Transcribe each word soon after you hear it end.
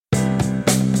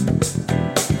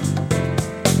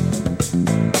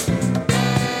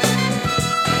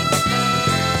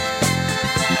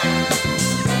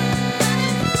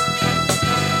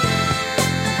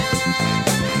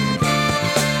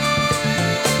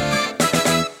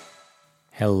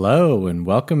Hello, and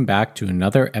welcome back to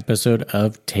another episode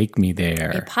of Take Me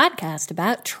There, a podcast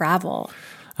about travel.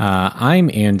 I'm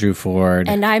Andrew Ford.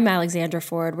 And I'm Alexandra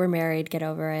Ford. We're married. Get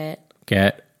over it.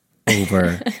 Get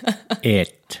over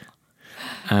it.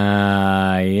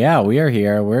 Yeah, we are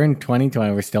here. We're in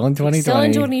 2020. We're still in 2020. Still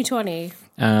in 2020.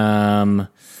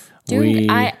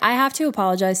 I have to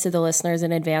apologize to the listeners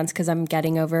in advance because I'm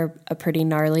getting over a pretty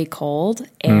gnarly cold.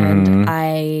 And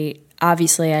I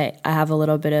have a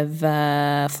little bit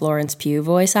of Florence Pugh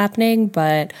voice happening,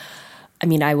 but I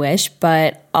mean, I wish.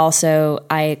 But also,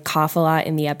 I cough a lot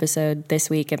in the episode this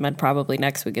week and then probably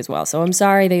next week as well. So I'm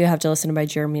sorry that you have to listen to my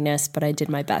germiness, but I did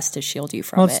my best to shield you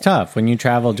from it. Well, it's tough. When you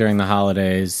travel during the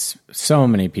holidays, so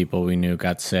many people we knew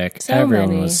got sick.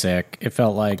 Everyone was sick. It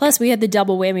felt like... Plus, we had the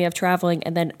double whammy of traveling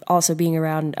and then also being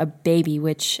around a baby,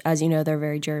 which, as you know, they're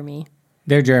very germy.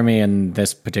 They're germy, and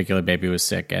this particular baby was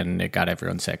sick, and it got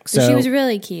everyone sick. So she was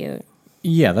really cute.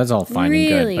 Yeah, that's all fine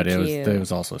really and good, but it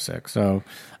was also sick. So,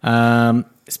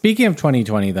 speaking of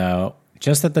 2020, though,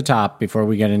 just at the top, before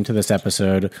we get into this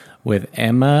episode, with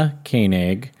Emma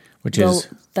Koenig, which is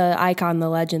the icon, the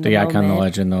legend, the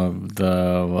legend,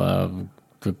 the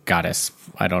goddess.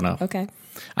 I don't know. Okay,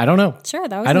 I don't know. Sure,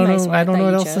 that was I don't a nice know. I don't know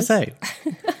what else chose. to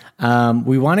say.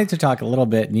 We wanted to talk a little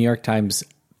bit. New York Times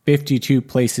 52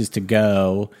 places to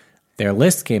go. Their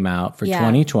list came out for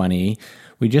 2020.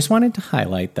 We just wanted to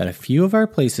highlight that a few of the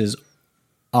places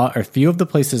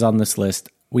on this list,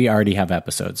 we already have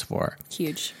episodes for.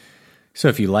 Huge. So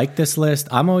if you like this list,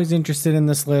 I'm always interested in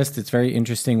this list. It's very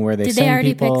interesting where they send people. Did they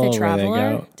already pick the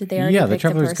Traveler? Did they already pick the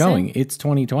Traveler's going. It's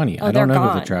 2020. I don't know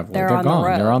who the Traveler. They're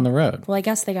gone. They're on the road. Well, I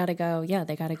guess they got to go. Yeah,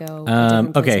 they got to go.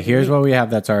 Okay, here's what we have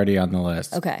that's already on the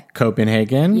list. Okay.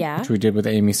 Copenhagen, which we did with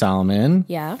Amy Solomon.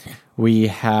 Yeah. We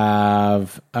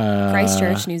have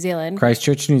Christchurch, New Zealand.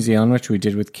 Which we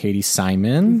did with Katie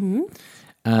Simon.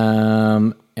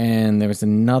 Mm-hmm. And there was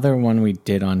another one we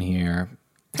did on here.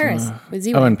 Paris with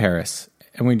Z-Way. Oh, in Paris.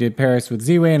 And we did Paris with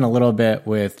Z-Way and a little bit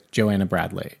with Joanna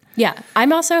Bradley. Yeah.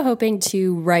 I'm also hoping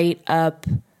to write up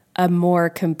a more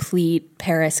complete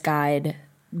Paris guide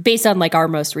based on like our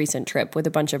most recent trip with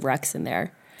a bunch of recs in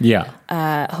there. Yeah.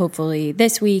 Hopefully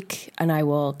this week, and I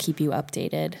will keep you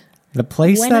updated. The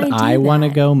place that I want to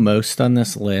go most on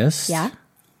this list,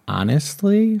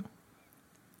 honestly,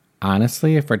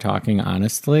 if we're talking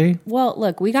honestly. Well,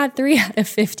 look, we got 3 out of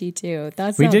 52.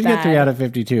 We did get 3 out of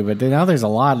 52, but now there's a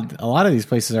lot of these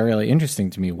places are really interesting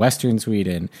to me. Western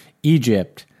Sweden,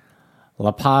 Egypt,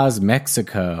 La Paz,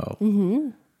 Mexico,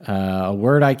 a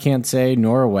word I can't say,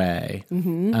 Norway,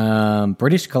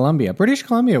 British Columbia. British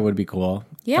Columbia would be cool.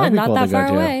 Yeah, not cool that far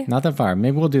away. Not that far.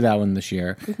 Maybe we'll do that one this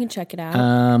year. We can check it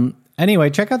out. Anyway,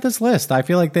 check out this list. I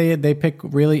feel like they pick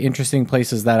really interesting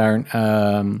places that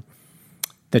aren't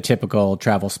the typical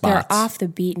travel spots. They're off the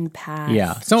beaten path.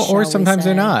 Yeah. Or sometimes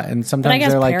they're not. And sometimes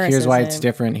they're like, here's why it's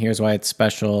different. Here's why it's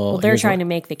special. Well, they're trying to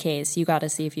make the case. You got to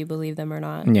see if you believe them or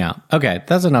not. Yeah. Okay.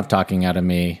 That's enough talking out of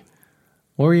me.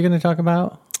 What were you going to talk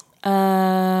about?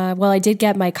 Well, I did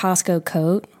get my Costco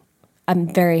coat.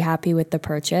 I'm very happy with the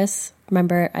purchase.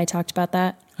 Remember I talked about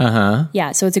that? Uh-huh.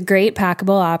 Yeah. So it's a great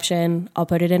packable option. I'll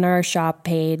put it in our shop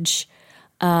page.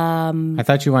 I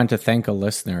thought you wanted to thank a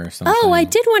listener or something. Oh, I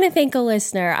did want to thank a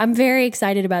listener. I'm very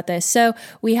excited about this. So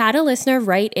we had a listener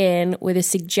write in with a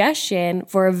suggestion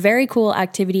for a very cool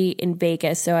activity in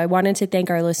Vegas. So I wanted to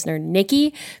thank our listener,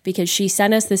 Nikki, because she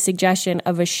sent us the suggestion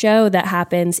of a show that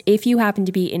happens if you happen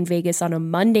to be in Vegas on a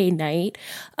Monday night.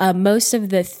 Most of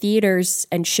the theaters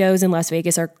and shows in Las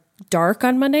Vegas are dark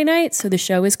on Monday night. So the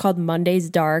show is called Monday's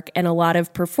Dark. And a lot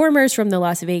of performers from the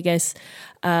Las Vegas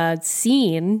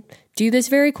scene do this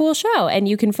very cool show. And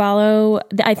you can follow,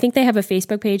 I think they have a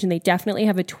Facebook page and they definitely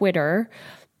have a Twitter.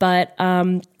 But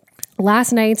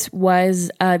last night's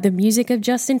was the music of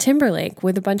Justin Timberlake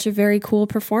with a bunch of very cool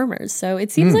performers. So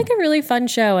it seems like a really fun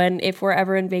show. And if we're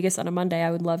ever in Vegas on a Monday, I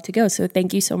would love to go. So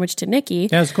thank you so much to Nikki.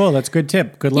 Yeah, that's cool. That's a good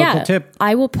tip. Good local tip.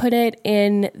 I will put it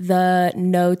in the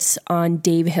notes on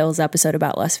Dave Hill's episode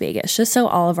about Las Vegas, just so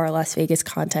all of our Las Vegas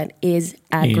content is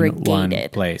aggregated. In one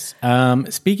place.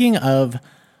 Speaking of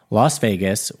Las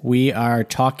Vegas, we are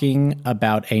talking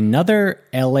about another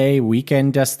LA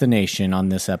weekend destination on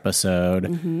this episode.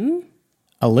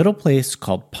 A little place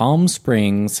called Palm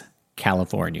Springs,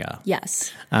 California.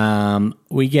 Yes.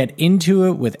 We get into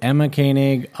it with Emma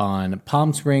Koenig on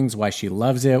Palm Springs, why she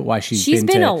loves it, why she's been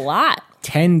to a lot.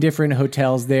 10 different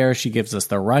hotels there. She gives us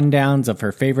the rundowns of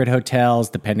her favorite hotels,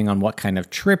 depending on what kind of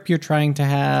trip you're trying to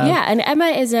have. Yeah, and Emma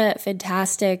is a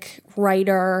fantastic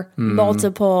writer,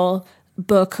 multiple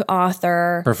book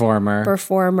author,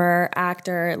 performer,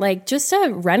 actor, like just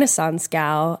a Renaissance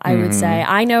gal, I would say.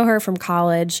 I know her from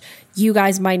college. You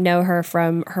guys might know her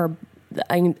from her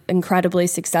incredibly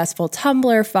successful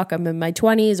Tumblr, Fuck 'Em in My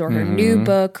 20s, or her new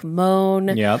book, Moan.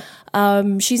 Yep.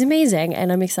 She's amazing,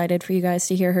 and I'm excited for you guys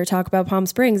to hear her talk about Palm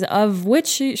Springs, of which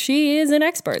she is an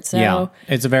expert. So yeah,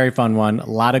 it's a very fun one. A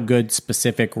lot of good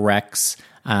specific recs.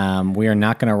 We are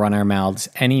not going to run our mouths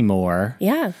anymore.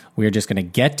 Yeah. We are just going to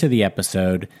get to the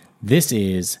episode. This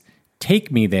is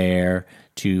Take Me There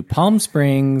to Palm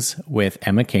Springs with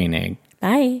Emma Koenig.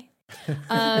 Bye.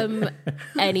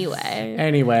 Anyway.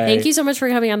 Thank you so much for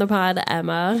coming on the pod,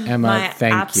 Emma. My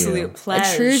thank absolute you.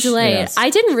 pleasure. A true delight. Yes. I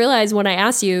didn't realize when I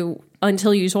asked you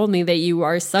until you told me that you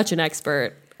are such an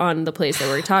expert on the place that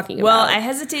we're talking about. Well, I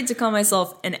hesitate to call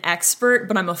myself an expert,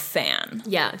 but I'm a fan.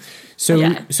 Yeah.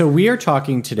 So we are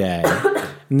talking today,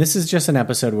 and this is just an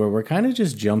episode where we're kind of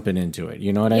just jumping into it.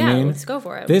 You know what I mean? Let's go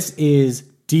for it. This is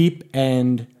deep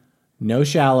end, no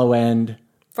shallow end.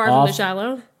 Far from the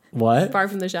shallow? What? Far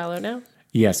from the shallow now?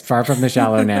 Yes, far from the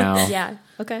shallow now. Yeah.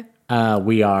 Okay.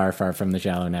 We are far from the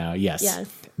shallow now. Yes. Yeah.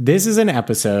 This is an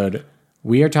episode.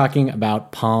 We are talking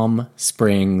about Palm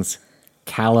Springs,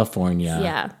 California.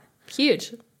 Yeah.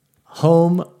 Huge.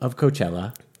 Home of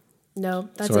Coachella. No,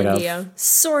 that's Sort of. India.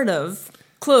 Sort of.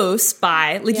 Close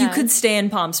by. Like, you Yeah. could stay in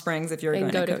Palm Springs if you were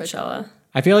And going go to to Coachella.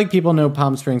 I feel like people know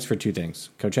Palm Springs for two things.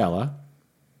 Coachella,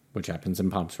 which happens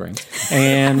in Palm Springs,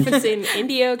 and It's in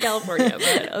Indio, California,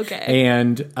 but okay.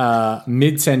 and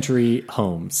mid-century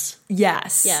homes.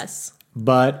 Yes. Yes.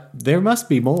 But there must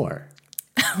be more.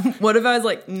 What if I was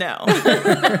like, no?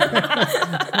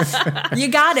 You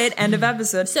got it. End of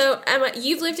episode. So, Emma,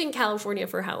 you've lived in California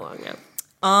for how long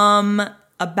now?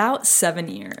 About 7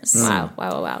 years.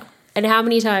 Wow. And how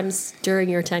many times during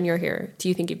your tenure here do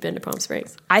you think you've been to Palm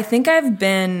Springs? I think I've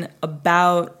been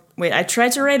about... Wait, I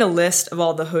tried to write a list of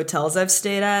all the hotels I've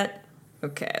stayed at.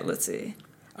 Okay, let's see.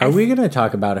 Are we going to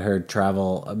talk about her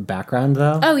travel background,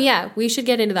 though? Oh, yeah. We should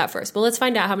get into that first. But let's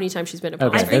find out how many times she's been to Palm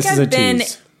Okay. I Springs. think This is a I've been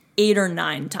tease. 8 or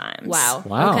 9 times. Wow.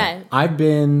 Wow. Okay. I've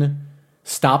been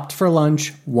stopped for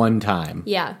lunch one time.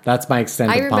 Yeah. That's my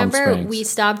extent I of Palm remember Springs. we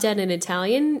stopped at an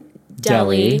Italian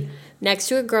deli Deli. next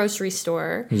to a grocery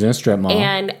store. It was in a strip mall.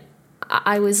 And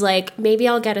I was like, maybe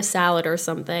I'll get a salad or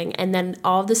something. And then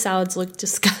all the salads looked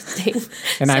disgusting.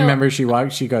 And I So- remember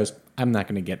she goes, I'm not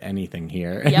going to get anything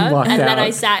here. And Yeah, walked and out. then I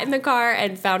sat in the car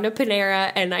and found a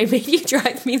Panera, and I made you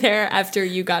drive me there after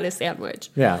you got a sandwich.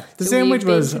 Yeah. The So sandwich we've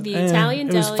been was, to the Italian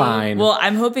it was deli. fine. Well,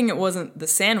 I'm hoping it wasn't the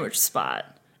sandwich spot.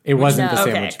 it wasn't no. the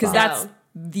Okay, sandwich because spot. that's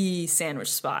the sandwich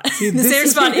spot. the this sandwich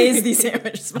is- spot is the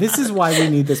sandwich spot. This is why we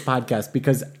need this podcast,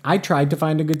 because I tried to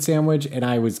find a good sandwich and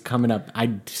I was coming up.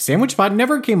 Sandwich spot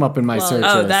never came up in my searches.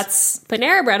 Oh, that's...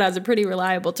 Panera Bread has a pretty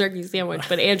reliable turkey sandwich,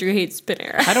 but Andrew hates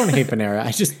Panera. I don't hate Panera.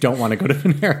 I just don't want to go to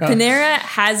Panera. Panera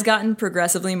has gotten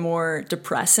progressively more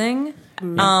depressing.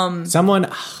 Someone,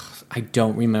 I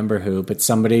don't remember who, but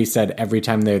somebody said every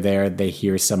time they're there, they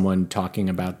hear someone talking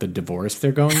about the divorce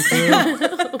they're going through.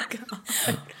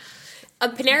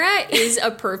 Panera is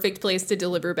a perfect place to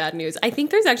deliver bad news. I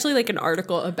think there's actually like an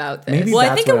article about this. Maybe Well, I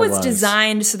that's think it what it was was.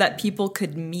 designed so that people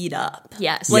could meet up.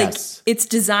 Yes. Like, Yes. it's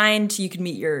designed so you can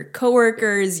meet your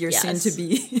coworkers, your Yes.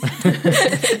 soon-to-be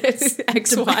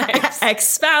ex-wives.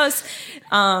 ex-spouse.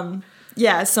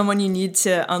 Yeah, someone you need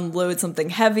to unload something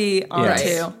heavy onto.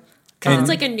 Right. It's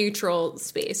like a neutral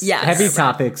space. Yes. Heavy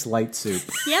topics, light soup.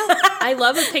 Yeah. I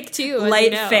love a pick too. as Light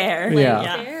you know. fare.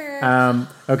 Yeah. Fair.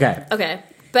 Okay. Okay.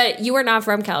 But you are not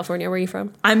from California. Where are you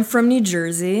from? I'm from New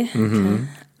Jersey, Mm-hmm.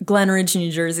 Glenridge,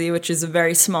 New Jersey, which is a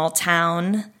very small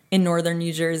town in northern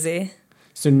New Jersey.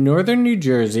 So, northern New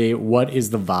Jersey, what is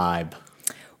the vibe?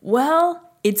 Well,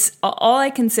 it's all I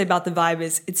can say about the vibe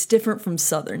is it's different from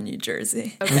southern New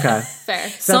Jersey. Okay. Fair.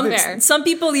 Fair. Some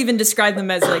people even describe them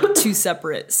as like two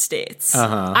separate states.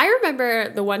 I remember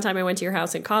the one time I went to your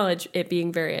house in college, it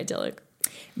being very idyllic.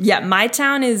 Yeah, my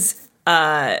town is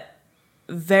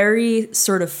very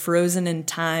sort of frozen in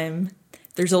time.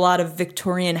 There's a lot of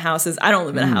Victorian houses. I don't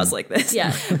live in a house like this.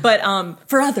 Yeah. But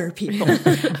for other people,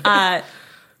 there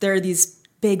are these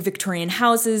big Victorian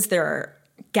houses. There are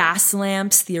gas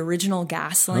lamps, the original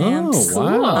gas lamps.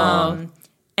 Oh, wow.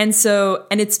 And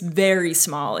it's very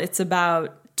small. It's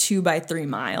about 2 by 3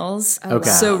 miles. Okay.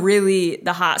 So really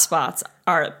the hot spots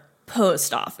are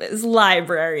post office,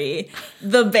 library,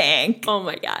 the bank. Oh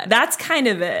my God. That's kind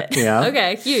of it. Yeah.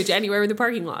 Okay, huge. Anywhere with a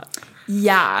parking lot.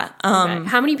 Yeah. Okay.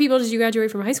 How many people did you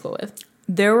graduate from high school with?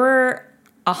 There were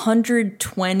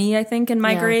 120, I think, in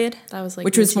my Yeah, grade. that was like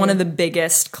which me was one too. of the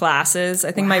biggest classes.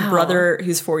 I think my Wow. brother,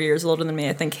 who's 4 years older than me,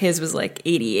 I think his was like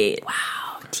 88. Wow.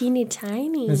 Teeny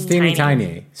tiny. It's teeny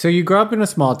tiny. So you grew up in a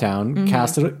small town,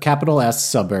 capital S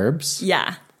suburbs.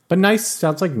 Yeah. But nice,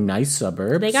 sounds like nice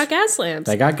suburbs. They got gas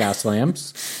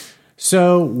lamps.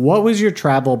 So what was your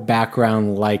travel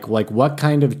background like? Like what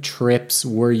kind of trips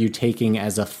were you taking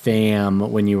as a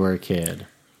fam when you were a kid?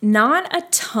 Not a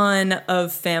ton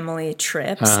of family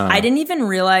trips. I didn't even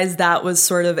realize that was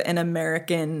sort of an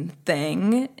American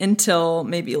thing until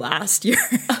maybe last year.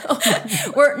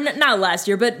 Or not last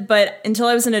year, but until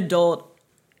I was an adult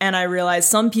and I realized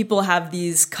some people have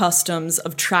these customs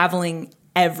of traveling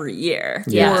every year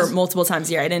or multiple times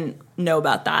a year. I didn't know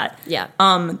about that. Yeah.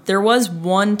 There was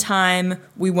one time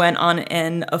we went on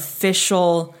an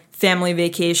official family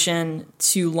vacation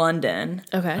to London.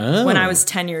 Okay. When I was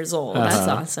 10 years old. That's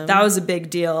awesome. That was a big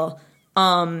deal.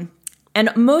 And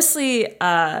mostly,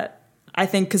 I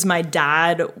think because my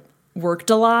dad worked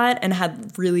a lot and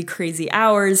had really crazy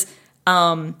hours.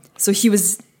 So he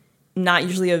was not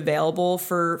usually available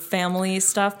for family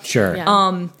stuff. Sure.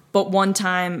 Yeah. But one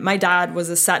time, my dad was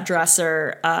a set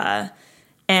dresser,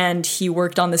 and he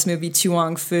worked on this movie To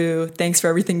Wong Foo, Thanks for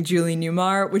Everything, Julie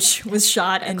Newmar, which was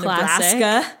shot in classic.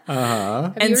 Nebraska.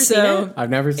 Have you ever seen it? I've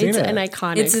never seen It's it. an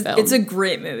iconic film. It's a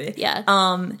great movie. Yeah.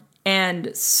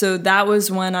 And so that was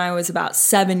when I was about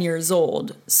 7 years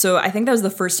old. So I think that was the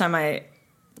first time I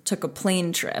took a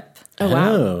plane trip. Oh,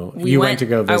 wow. Oh, you went to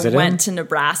go visit I him? went to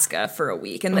Nebraska for a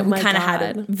week, and then we my kind of had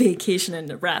a God. vacation in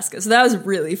Nebraska. So that was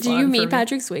really fun. Do you for meet me.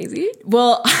 Patrick Swayze?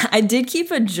 Well, I did keep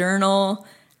a journal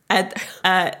at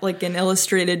like an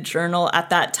illustrated journal at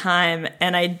that time,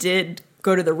 and I did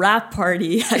go to the wrap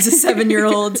party as a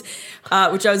 7-year-old,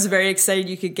 which I was very excited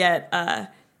you could get,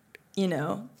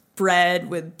 bread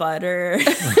with butter,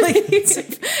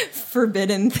 like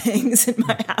forbidden things in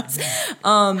my house.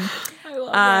 I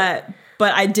love it.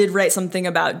 But I did write something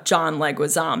about John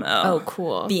Leguizamo. Oh,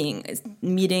 cool.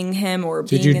 Meeting him or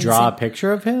Did being you draw a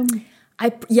picture of him?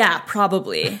 Yeah,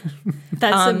 probably.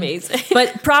 That's amazing.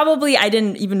 But probably I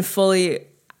didn't even fully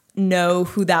know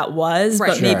who that was. Right.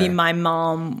 But maybe Sure. my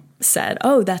mom said,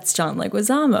 "Oh, that's John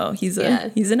Leguizamo. He's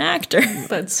an actor."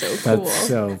 That's so cool. That's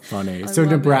so funny. So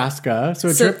love Nebraska. So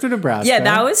a trip to Nebraska. Yeah,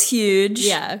 that was huge.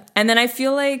 Yeah. And then I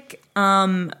feel like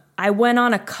I went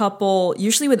on a couple,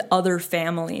 usually with other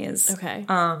families. Okay.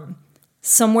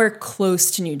 Somewhere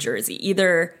close to New Jersey,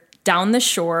 either down the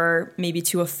shore, maybe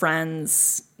to a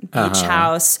friend's beach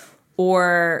house,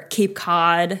 or Cape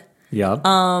Cod. Yep.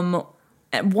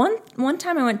 At one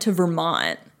time I went to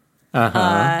Vermont.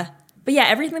 But yeah,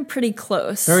 everything pretty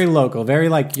close. Very local. Very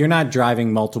like you're not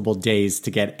driving multiple days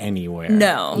to get anywhere.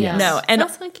 No, Yes. no. And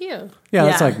that's like you. Yeah,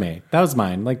 that's Yeah. like me. That was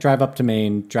mine. Like drive up to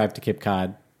Maine, drive to Cape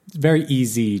Cod. Very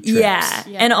easy trips. yeah.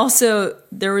 And also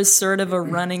there was sort of a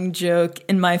running joke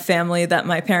in my family that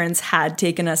my parents had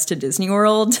taken us to Disney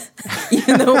World,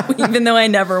 even though I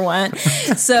never went.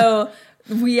 So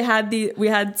we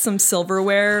had some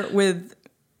silverware with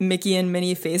Mickey and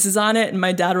Minnie faces on it, and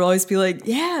my dad would always be like,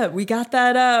 "Yeah, we got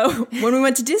that when we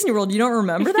went to Disney World. You don't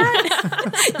remember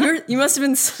that? you must have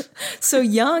been so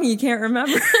young, you can't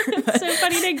remember." It's so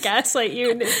funny to gaslight you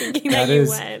into thinking That that you is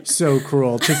went. so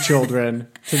cruel to children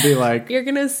to be like, You're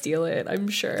gonna steal it, I'm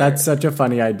sure. that's such a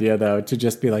funny idea though, to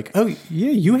just be like, oh yeah,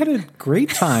 you had a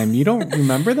great time. You don't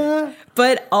remember that?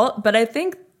 But I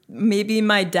think maybe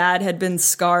my dad had been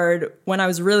scarred when I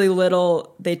was really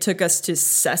little. They took us to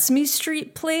Sesame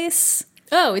Street Place.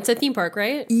 Oh, it's a theme park,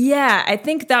 right? Yeah, I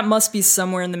think that must be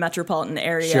somewhere in the metropolitan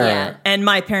area. Sure. Yeah. And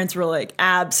my parents were like,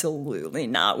 absolutely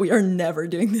not. We are never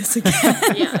doing this again.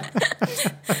 Yeah.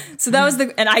 So that was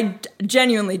and I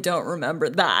genuinely don't remember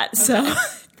that. So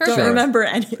don't Sure. remember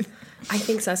any of it. I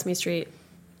think Sesame Street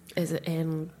is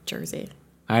in Jersey.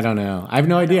 I don't know. I have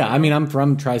no idea. I mean, I'm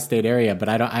from tri-state area, but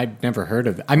I've never heard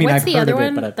of it. I mean, What's I've the heard other of it,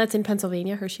 one but that's in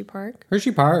Pennsylvania? Hershey Park?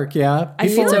 Hershey Park, yeah. I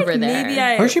think it's over there. Maybe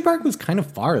Hershey Park was kind of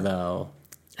far though.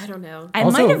 I don't know. I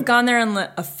Also- might have gone there on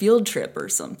a field trip or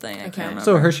something. I can't remember.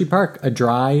 So Hershey Park, a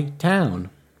dry town.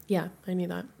 Yeah, I knew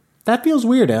that. That feels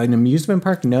weird. An amusement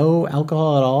park, no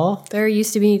alcohol at all. There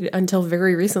used to be, until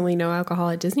very recently, no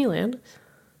alcohol at Disneyland.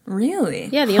 Really?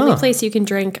 Yeah, the only place you can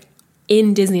drink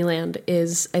in Disneyland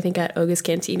is, I think, at Oga's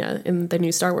Cantina in the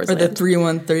new Star Wars Or the land.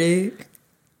 313.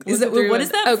 What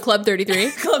is that? Oh, Club 33.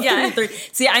 Club 33.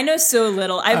 See, I know so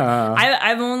little.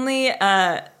 I've only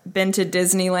been to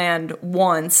Disneyland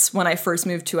once when I first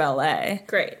moved to LA.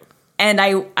 Great. And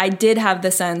I did have the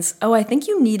sense, I think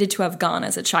you needed to have gone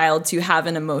as a child to have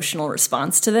an emotional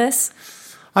response to this.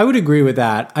 I would agree with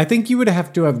that. I think you would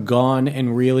have to have gone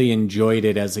and really enjoyed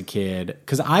it as a kid.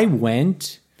 Because I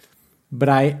went, but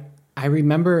I I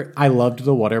remember I loved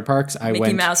the water parks. I Mickey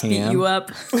went Mouse ham. beat you up.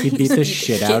 He beat the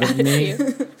shit out of me.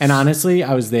 And honestly,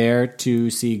 I was there to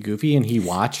see Goofy, and he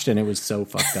watched, and it was so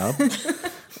fucked up.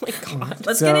 Oh my God.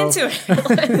 Let's get into it.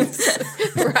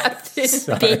 Let's wrap this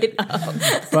bit up.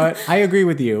 But I agree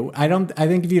with you. I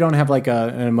think if you don't have like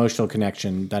an emotional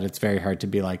connection, that it's very hard to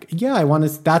be like, yeah,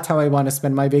 that's how I want to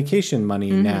spend my vacation money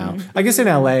now. I guess in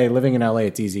LA, living in LA,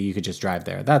 it's easy. You could just drive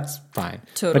there. That's fine.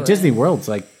 Totally. But Disney World's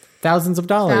like thousands of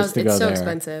dollars to go It's so there.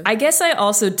 expensive. I guess I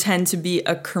also tend to be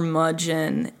a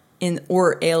curmudgeon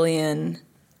or alien.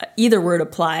 Either word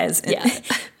applies.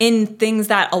 In things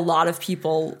that a lot of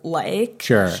people like.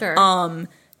 Sure.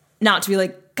 Not to be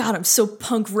like, God, I'm so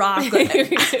punk rock. Like,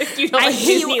 You don't I like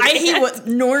hate what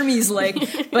normies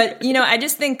like. But, I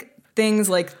just think things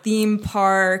like theme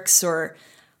parks or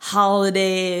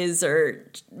holidays or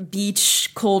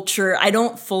beach culture, I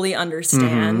don't fully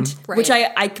understand. Mm-hmm. Which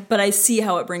but I see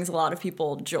how it brings a lot of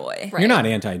people joy. Right. You're not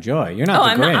anti-joy. You're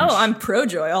not the Grinch. I'm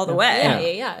pro-joy all the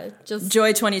way. Yeah. Just Joy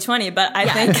 2020, but I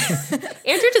think...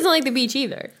 Andrew doesn't like the beach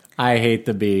either. I hate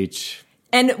the beach.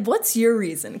 And what's your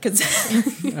reason? Because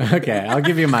Okay, I'll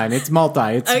give you mine. It's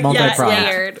multi-pronged.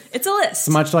 It's a list. It's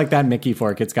much like that Mickey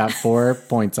fork. It's got 4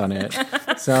 points on it.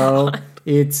 So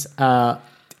it's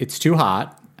too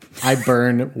hot. I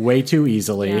burn way too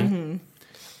easily.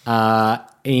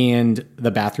 And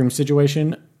the bathroom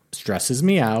situation stresses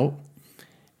me out.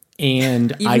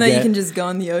 And Even though you can just go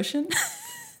in the ocean?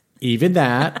 Even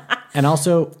that. And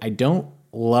also, I don't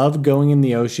love going in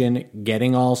the ocean,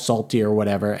 getting all salty or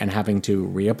whatever, and having to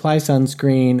reapply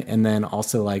sunscreen, and then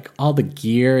also like all the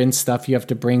gear and stuff you have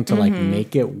to bring to like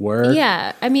make it work.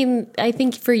 Yeah. I mean, I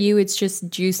think for you, it's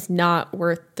just not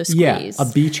worth the squeeze. Yeah, a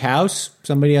beach house.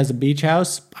 Somebody has a beach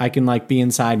house. I can like be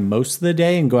inside most of the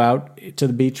day and go out to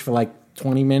the beach for like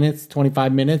 20 minutes,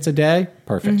 25 minutes a day.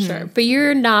 Perfect. Sure. But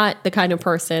you're not the kind of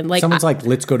person like Someone's like,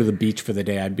 let's go to the beach for the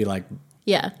day. I'd be like,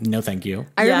 yeah. no, thank you.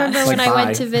 I remember when Like, I bye.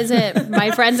 went to visit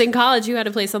my friends in college who had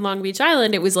a place on Long Beach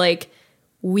Island. It was like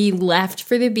we left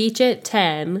for the beach at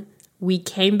 10. We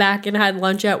came back and had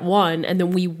lunch at 1, and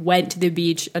then we went to the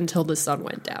beach until the sun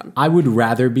went down. I would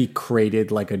rather be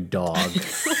crated like a dog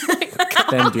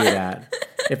than do that.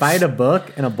 If I had a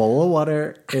book and a bowl of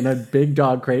water in a big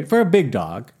dog crate for a big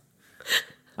dog,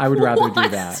 I would rather do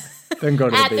that than go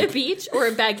to At the the beach. beach or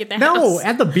back at the No, house?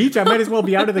 at the beach. I might as well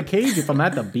be out of the cage if I'm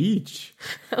at the beach.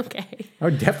 Okay. I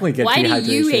would definitely get Why do dehydration.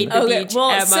 you hate the beach,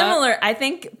 well, Emma? similar. I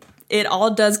think it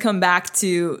all does come back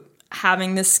to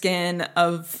having the skin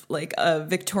of like a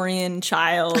Victorian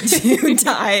child who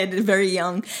died very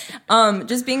young.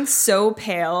 Just being so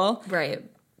pale. Right.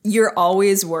 You're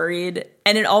always worried.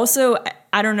 And it also,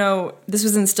 I don't know, this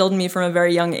was instilled in me from a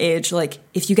very young age. Like,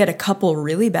 if you get a couple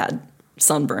really bad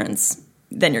sunburns,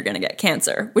 then you're going to get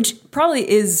cancer, which probably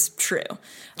is true.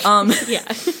 Yeah.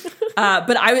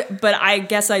 But I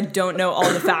guess I don't know all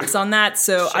the facts on that.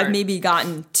 So Sure. I've maybe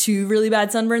gotten 2 really bad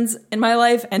sunburns in my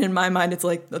life. And in my mind, it's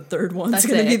like the third one's That's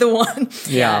going to it. be the one.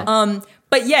 Yeah.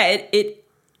 But yeah, it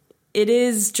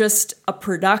is just a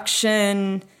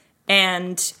production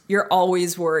and you're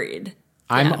always worried.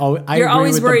 I You're agree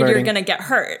always with the worried you're birding. going to get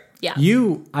hurt. Yeah.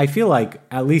 You, I feel like,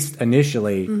 at least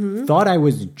initially, thought I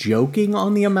was joking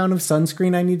on the amount of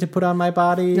sunscreen I need to put on my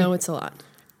body. No, it's a lot.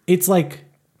 It's like,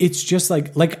 it's just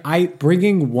like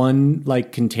bringing one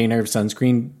like container of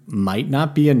sunscreen might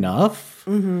not be enough.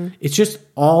 It's just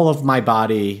all of my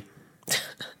body,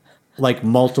 like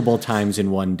multiple times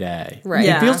in one day. Right.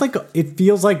 Yeah. It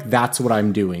feels like that's what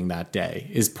I'm doing that day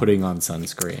is putting on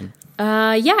sunscreen.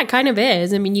 Yeah, it kind of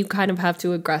is. I mean, you kind of have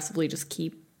to aggressively just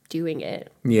keep doing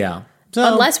it. Yeah. So,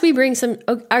 Unless we bring some.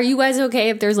 Are you guys okay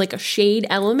if there's like a shade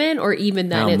element, or even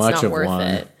then How it's much not of worth one?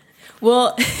 it?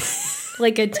 Well,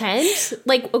 Like a tent?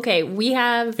 Like, okay, we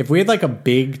have. if we had like a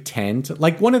big tent,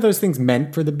 like one of those things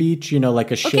meant for the beach,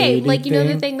 like a shade. Okay, like you know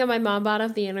the thing that my mom bought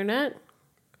off the internet?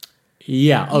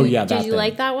 Yeah. Oh, yeah. Did you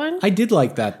like that one? I did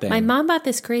like that thing. My mom bought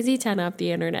this crazy tent off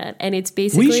the internet, and it's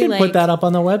basically we should like, put that up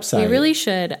on the website. We really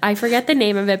should. I forget the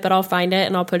name of it, but I'll find it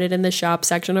and I'll put it in the shop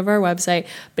section of our website.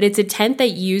 But it's a tent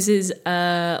that uses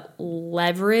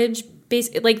leverage.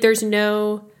 Like there's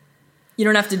no. you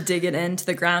don't have to dig it into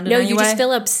the ground in No, any you way. just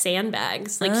fill up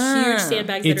sandbags, like huge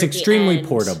sandbags. It's that are at the extremely end.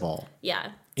 portable. Yeah.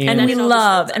 And then we it all just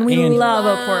love, goes and up. we And- love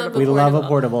a portable. We love a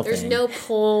portable There's thing. no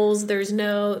poles. There's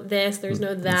no this. There's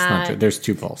no It's not true. that. There's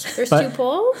 2 poles. There's But 2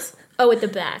 poles. Oh, at the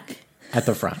back. at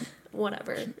the front.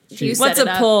 Whatever. She- You What's set a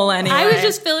it up. pole anyway? I was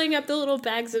just filling up the little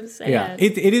bags of sand. Yeah,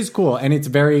 it is cool, and it's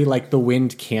very like the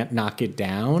wind can't knock it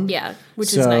down. Yeah, which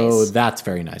so is nice. that's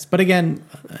very nice. But again,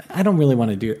 I don't really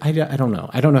want to do. I don't know.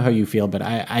 I don't know how you feel, but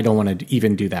I don't want to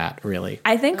even do that really.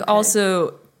 I think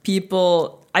also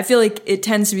people I feel like it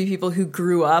tends to be people who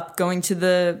grew up going to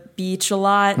the beach a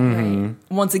lot. Right.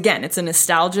 Once again, it's a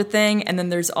nostalgia thing. And then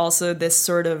there's also this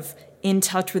sort of in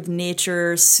touch with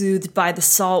nature, soothed by the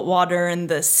salt water and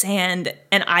the sand.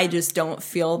 And I just don't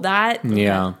feel that.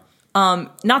 Yeah.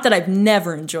 Not that I've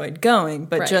never enjoyed going,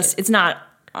 but Right. just it's not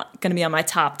going to be on my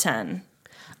top 10.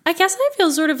 I guess I feel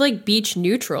sort of like beach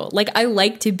neutral. Like I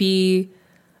like to be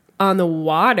on the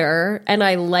water and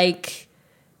I like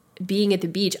being at the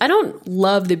beach. I don't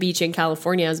love the beach in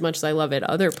California as much as I love it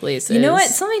other places. You know what?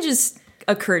 Something just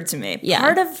occurred to me. Yeah.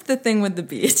 Part of the thing with the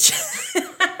beach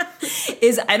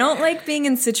is I don't like being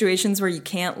in situations where you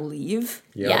can't leave.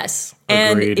 Yep. Yes.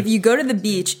 And Agreed. if you go to the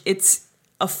beach, it's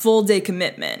a full day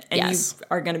commitment. And Yes. you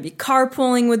are going to be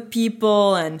carpooling with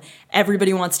people and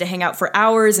everybody wants to hang out for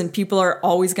hours and people are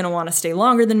always going to want to stay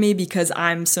longer than me because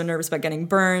I'm so nervous about getting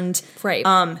burned. Right.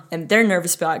 And they're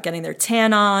nervous about getting their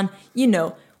tan on, you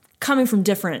know, coming from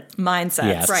different mindsets.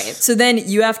 Yes. Right. So then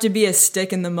you have to be a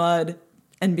stick in the mud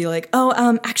and be like,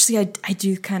 oh, actually, I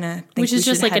do kind of think Which we is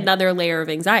just should like head-" another layer of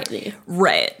anxiety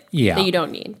Right. Yeah. that you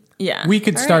don't need. Yeah. We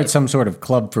could All start right. some sort of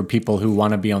club for people who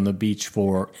want to be on the beach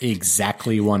for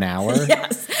exactly 1 hour.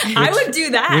 Yes. I would do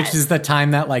that. Which is the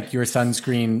time that like your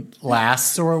sunscreen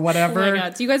lasts or Oh whatever. my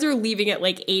God. So you guys are leaving at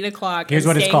like 8 o'clock. Here's and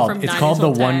what it's staying called. from It's 9 called the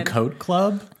until 1 10. Coat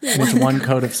Club. And it's 1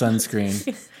 coat of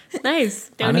sunscreen. Nice.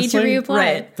 Don't need to Honestly, reapply.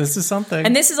 right. This is something.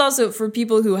 And this is also for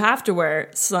people who have to wear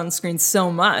sunscreen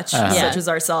so much, such as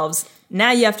ourselves.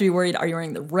 Now you have to be worried, are you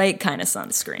wearing the right kind of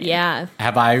sunscreen? Yeah.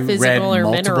 Have I read Physical or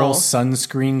multiple mineral?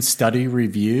 sunscreen study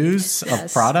reviews of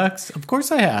Yes. products? Of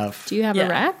course I have. Do you have Yeah. a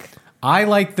rack? I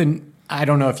like I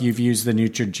don't know if you've used the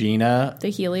Neutrogena. The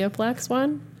Helioplex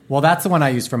one? Well, that's the one I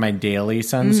use for my daily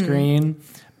sunscreen.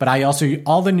 But I also,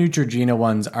 all the Neutrogena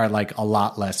ones are like a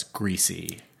lot less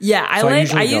greasy. Yeah, So I I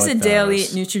usually go use a with daily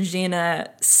those. Neutrogena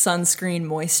sunscreen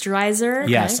moisturizer.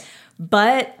 Yes.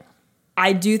 But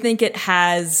I do think it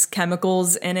has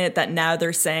chemicals in it that now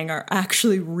they're saying are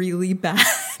actually really bad.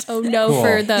 Oh no, Cool.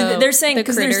 for the They're saying the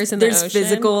because critters in there's the ocean.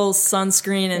 physical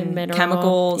sunscreen and mineral.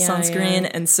 chemical Yeah, sunscreen, yeah.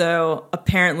 and so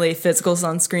apparently physical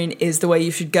sunscreen is the way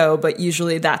you should go. But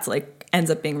usually that's like ends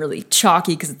up being really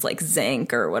chalky because it's like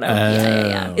zinc or whatever.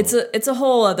 Yeah. It's a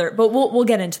whole other. But we'll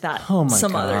get into that Oh my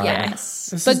some other God. day. Yes.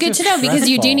 This But is good to just know because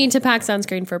you do stressful. need to pack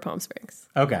sunscreen for Palm Springs.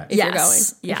 Okay. If you're going.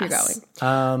 Yes. If you're Yes.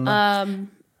 going.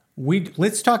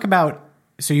 Let's talk about,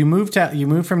 so you moved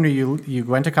from you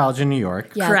went to college in New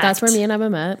York. Yeah, Correct. that's where me and Emma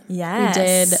met. Yes. We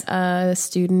did a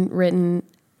student written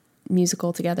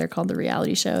musical together called The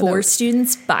Reality Show. For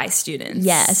students, by students.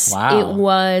 Yes. Wow. It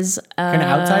was Can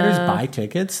outsiders buy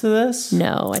tickets to this?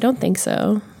 no, I don't think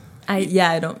so.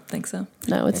 I don't think so.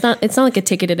 No, it's not like a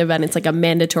ticketed event. It's like a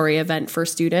mandatory event for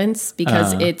students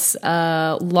because it's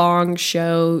a long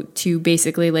show to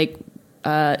basically like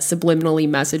subliminally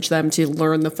message them to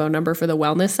learn the phone number for the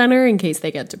wellness center in case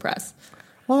they get depressed.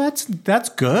 Well, that's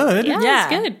good. Yeah, Yeah. it's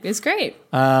good. It's great.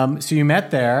 So you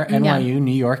met there, NYU,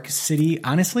 New York City.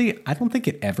 Honestly, I don't think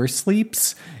it ever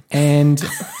sleeps. And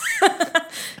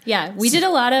Yeah, we did a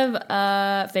lot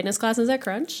of fitness classes at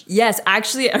Crunch. Yes,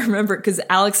 actually, I remember because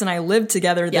Alex and I lived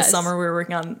together this Yes. summer. We were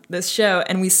working on this show,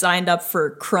 and we signed up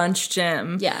for Crunch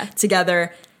Gym Yeah.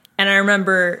 together. And I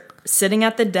remember sitting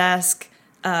at the desk.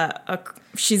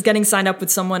 She's getting signed up with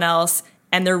someone else,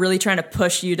 and they're really trying to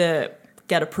push you to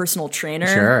get a personal trainer.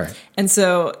 Sure. And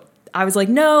so I was like,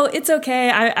 no, it's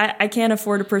okay. I can't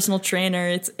afford a personal trainer.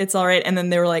 It's all right. And then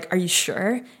they were like, are you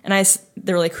sure? And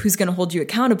they were like, who's going to hold you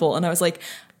accountable? And I was like,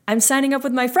 I'm signing up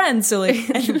with my friends. So like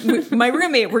and my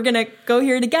roommate, we're going to go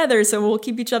here together. So we'll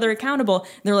keep each other accountable. And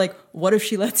they're like, what if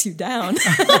she lets you down?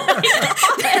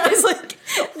 I was like,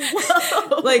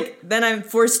 whoa. Like, then I'm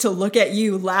forced to look at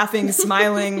you laughing,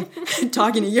 smiling,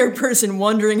 talking to your person,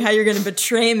 wondering how you're going to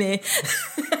betray me.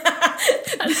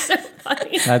 That's so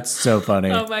funny. that's so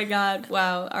funny. Oh my God.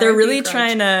 Wow. They're R.I.P. really Crunch.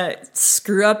 trying to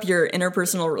screw up your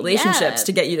interpersonal relationships Yeah.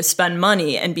 to get you to spend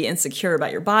money and be insecure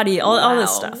about your body, all this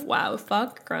Wow. stuff. Wow.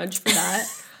 Fuck Crunch for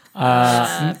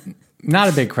that. Not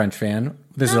a big Crunch fan.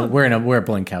 We're a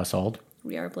Blink household.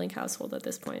 We are a Blink household at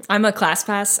this point. I'm a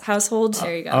ClassPass household,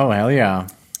 There you go. Oh, hell yeah.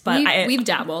 but We've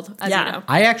dabbled, as Yeah. you know.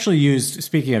 I actually used,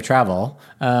 speaking of travel,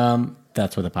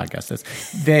 that's what the podcast is.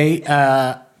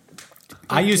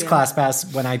 I use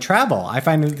ClassPass when I travel. I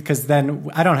find it because then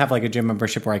I don't have like a gym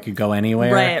membership where I could go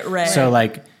anywhere. Right. So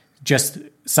like just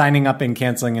signing up and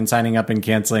canceling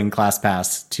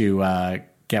ClassPass to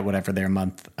get whatever their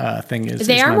month thing is.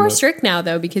 They is are my more move. strict now,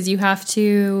 though, because you have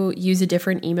to use a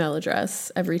different email address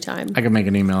every time. I can make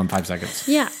an email in 5 seconds.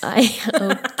 Yeah,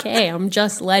 okay. I'm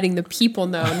just letting the people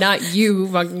know, not you,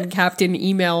 fucking Captain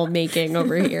Email making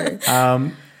over here.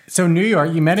 So New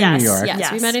York, you met in New York.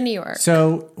 Yes, we met in New York.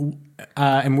 So,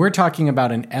 and we're talking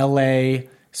about an LA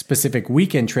specific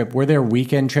weekend trip. Were there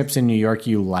weekend trips in New York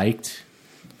you liked?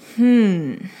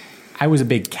 I was a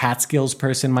big Catskills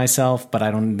person myself, but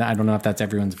I don't know if that's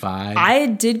everyone's vibe. I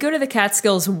did go to the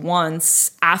Catskills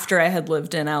once after I had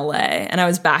lived in LA, and I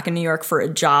was back in New York for a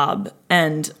job,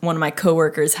 and one of my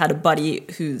coworkers had a buddy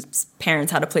whose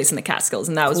parents had a place in the Catskills,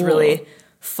 and that was really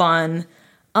fun.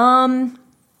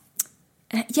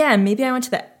 Yeah, maybe I went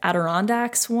to the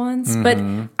Adirondacks once, but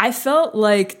I felt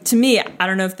like, to me, I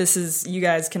don't know if this is, you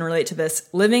guys can relate to this,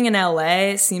 living in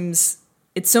LA seems,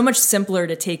 it's so much simpler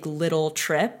to take little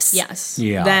trips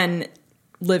than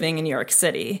living in New York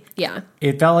City. Yeah.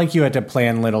 It felt like you had to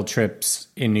plan little trips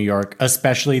in New York,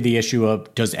 especially the issue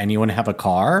of, does anyone have a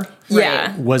car?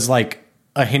 Yeah. Was like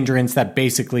a hindrance that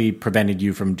basically prevented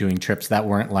you from doing trips that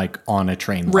weren't like on a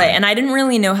train line. Right, and I didn't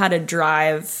really know how to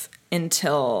drive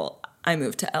until I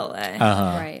moved to LA.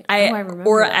 Right. I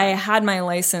remember that. I had my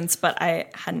license, but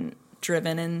I hadn't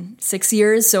driven in 6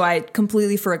 years, so I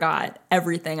completely forgot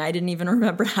everything. I didn't even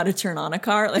remember how to turn on a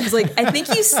car. I was like, I think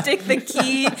you stick the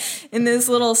key in this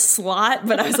little slot,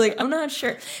 but I was like, I'm not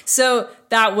sure. So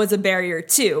that was a barrier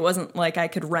too. It wasn't like I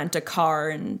could rent a car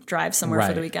and drive somewhere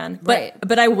for the weekend.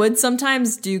 But I would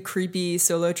sometimes do creepy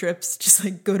solo trips, just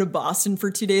like go to Boston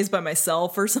for 2 days by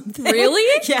myself or something.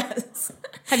 Really? Yes.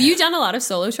 Have you done a lot of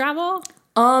solo travel?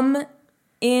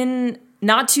 In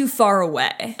not too far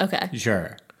away. Okay.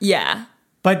 Sure. Yeah.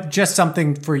 But just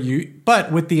something for you,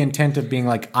 but with the intent of being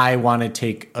like, I want to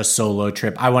take a solo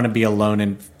trip. I want to be alone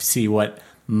and see what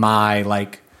my,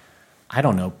 like, I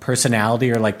don't know,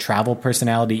 personality or like travel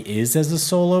personality is as a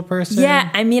solo person. Yeah,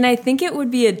 I mean, I think it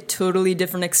would be a totally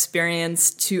different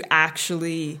experience to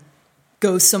actually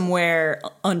go somewhere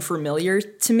unfamiliar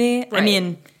to me. Right. I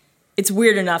mean, it's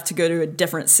weird enough to go to a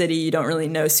different city you don't really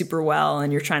know super well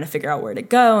and you're trying to figure out where to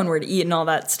go and where to eat and all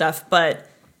that stuff. But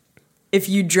if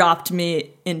you dropped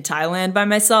me in Thailand by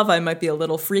myself, I might be a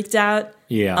little freaked out.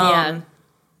 Yeah.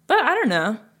 But I don't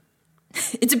know.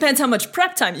 It depends how much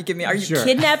prep time you give me. Are you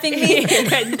kidnapping me?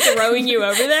 Throwing you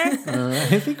over there?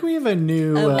 I think we have a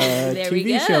new there we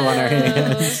TV go. show on our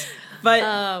hands.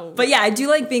 But yeah, I do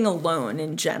like being alone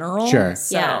in general. Sure.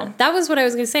 So. Yeah, that was what I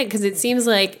was going to say, because it seems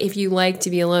like if you like to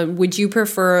be alone, would you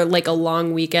prefer like a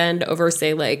long weekend over,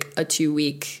 say, like a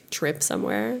 2-week trip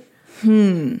somewhere?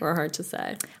 Or hard to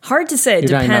say? Hard to say. It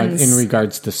You're talking about depends. in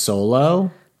regards to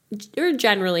solo? Or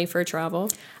generally for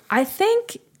travel? I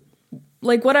think,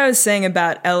 like what I was saying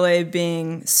about LA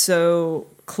being so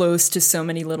close to so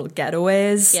many little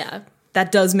getaways. Yeah.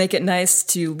 That does make it nice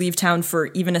to leave town for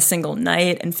even a single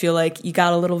night and feel like you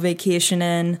got a little vacation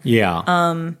in. Yeah.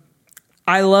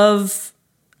 I love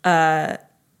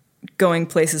going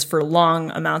places for long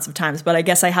amounts of times, but I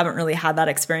guess I haven't really had that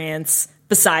experience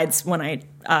besides when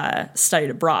I studied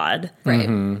abroad. Right.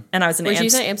 And I was in Where'd you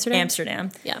say, Amsterdam?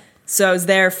 Amsterdam. Yeah. So I was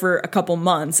there for a couple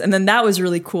months, and then that was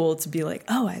really cool to be like,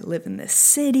 oh, I live in this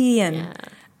city, and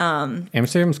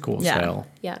Amsterdam's cool still.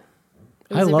 Yeah.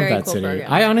 It I was a love very that cool city. program.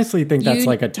 I honestly think that's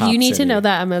like a top You need city. to know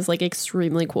that Emma's like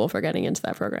extremely cool for getting into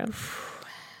that program.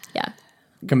 Yeah.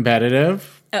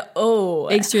 Competitive.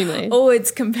 Extremely. Oh,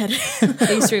 it's competitive.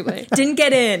 Extremely. Didn't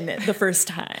get in the first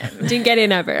time. Didn't get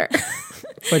in ever.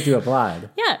 But you applied.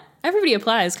 Yeah. Everybody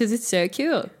applies because it's so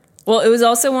cute. Well, it was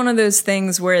also one of those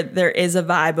things where there is a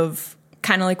vibe of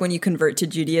kind of like when you convert to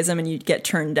Judaism and you get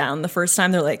turned down the first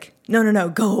time, they're like, no,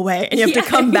 go away. And you have to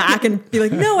come back and be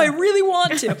like, no, I really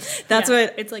want to. That's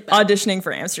what it's like that. auditioning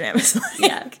for Amsterdam is like.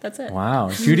 Yeah, that's it. Wow.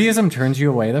 Judaism turns you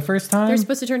away the first time? They're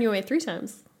supposed to turn you away 3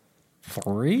 times.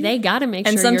 3? They got to make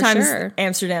And sure sometimes you're sure.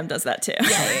 Amsterdam does that too.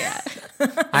 Yeah.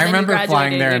 I remember graduated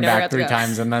flying there and you and never back got to 3 go.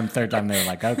 times, and then third time they were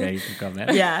like, okay, you can come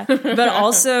in. Yeah. But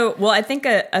also, well, I think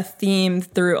a theme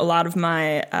through a lot of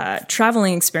my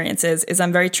traveling experiences is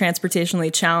I'm very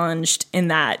transportationally challenged in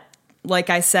that, like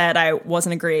I said, I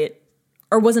wasn't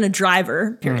a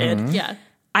driver, period. Mm-hmm. Yeah.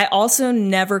 I also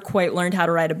never quite learned how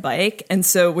to ride a bike, and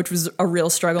so, which was a real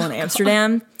struggle in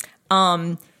Amsterdam.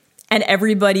 And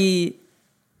everybody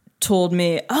told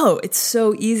me, oh, it's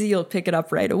so easy, you'll pick it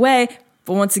up right away.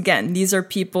 But once again, these are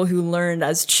people who learned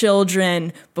as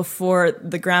children before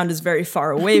the ground is very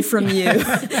far away from you,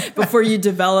 before you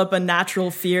develop a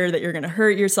natural fear that you're going to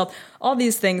hurt yourself, all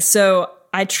these things. So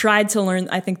I tried to learn,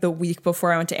 I think, the week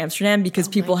before I went to Amsterdam because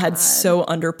people had so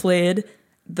underplayed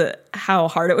how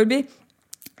hard it would be.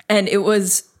 And it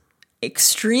was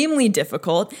extremely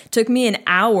difficult. It took me an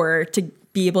hour to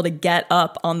be able to get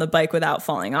up on the bike without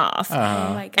falling off. Oh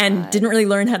my God. And didn't really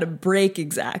learn how to brake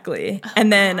exactly.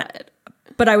 And then,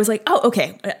 but I was like, oh,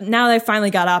 okay, now that I finally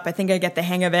got up, I think I get the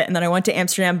hang of it. And then I went to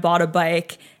Amsterdam, bought a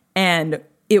bike, and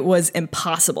it was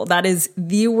impossible. That is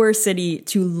the worst city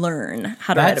to learn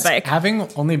how to ride a bike. Having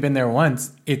only been there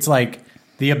once, it's like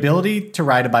the ability to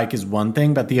ride a bike is one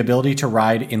thing, but the ability to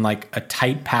ride in like a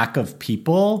tight pack of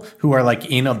people who are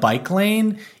like in a bike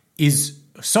lane is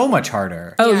so much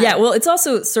harder. Oh, yeah. Well, it's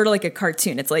also sort of like a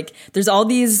cartoon. It's like there's all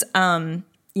these,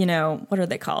 you know, what are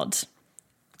they called?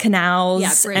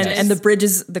 Canals and the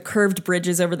bridges, the curved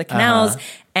bridges over the canals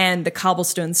and the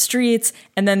cobblestone streets.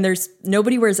 And then there's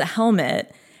nobody wears a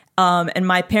helmet. And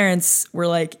my parents were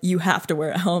like, you have to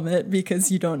wear a helmet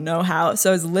because you don't know how.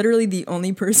 So I was literally the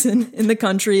only person in the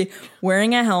country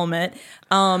wearing a helmet.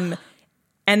 And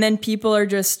then people are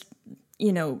just,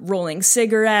 you know, rolling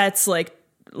cigarettes,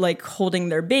 like holding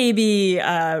their baby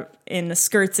in the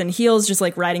skirts and heels, just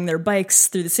like riding their bikes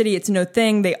through the city. It's no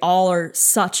thing. They all are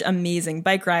such amazing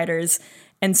bike riders.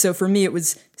 And so for me, it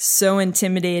was so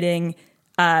intimidating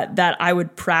that I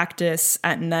would practice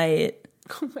at night.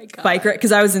 Oh my God. Bike ride,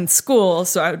 because I was in school,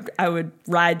 so I would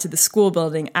ride to the school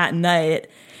building at night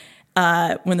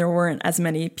when there weren't as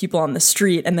many people on the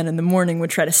street, and then in the morning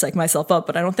would try to psych myself up.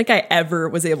 But I don't think I ever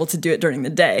was able to do it during the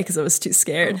day because I was too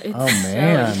scared. It's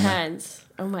man. so intense.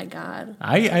 Oh my God.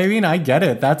 I mean, I get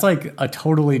it. That's like a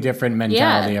totally different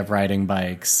mentality of riding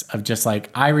bikes. Of just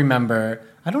like, I remember,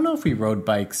 I don't know if we rode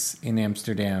bikes in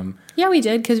Amsterdam. Yeah, we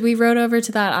did, because we rode over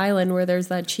to that island where there's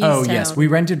that cheese town. Yes. We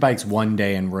rented bikes one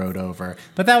day and rode over.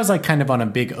 But that was like kind of on a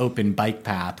big open bike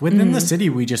path. Within the city,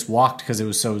 we just walked because it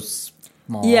was so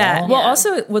small. Yeah. Well,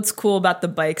 also what's cool about the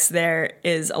bikes there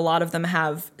is a lot of them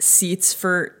have seats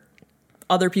for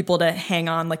other people to hang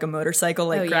on like a motorcycle,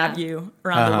 like grab you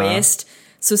around the waist.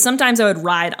 So sometimes I would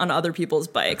ride on other people's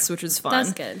bikes, which was fun.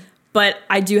 That's good. But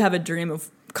I do have a dream of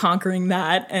conquering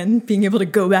that and being able to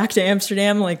go back to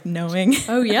Amsterdam, like knowing.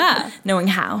 Oh, yeah. knowing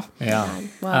how. Yeah.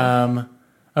 Wow.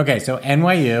 Okay, so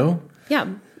NYU. Yeah.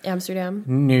 Amsterdam.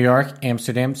 New York,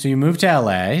 Amsterdam. So you moved to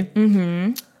LA.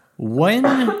 Mm-hmm. When,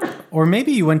 or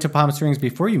maybe you went to Palm Springs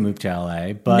before you moved to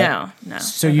LA, but no.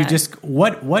 So you just,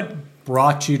 what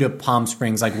brought you to Palm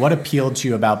Springs? Like, what appealed to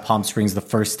you about Palm Springs the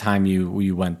first time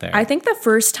you went there? I think the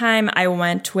first time I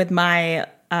went with my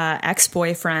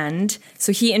ex-boyfriend,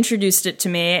 so he introduced it to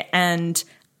me, and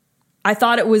I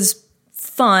thought it was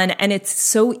fun, and it's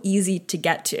so easy to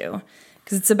get to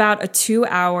because it's about a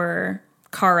 2-hour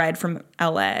car ride from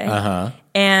LA,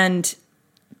 and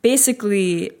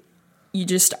basically you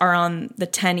just are on the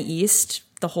 10 East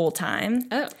the whole time.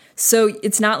 Oh. So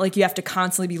it's not like you have to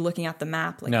constantly be looking at the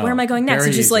map, like, where am I going next?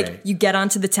 It's just easy. like you get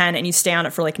onto the 10 and you stay on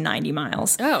it for like 90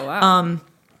 miles. Oh, wow.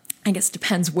 I guess it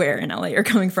depends where in LA you're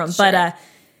coming from. Sure. But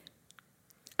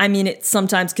I mean, it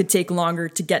sometimes could take longer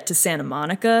to get to Santa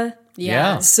Monica.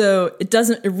 Yeah. So it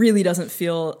really doesn't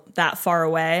feel that far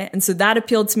away. And so that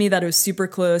appealed to me, that it was super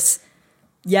close,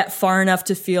 yet far enough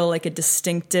to feel like a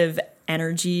distinctive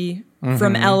energy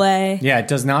from LA. Yeah, it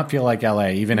does not feel like LA,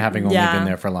 even having only been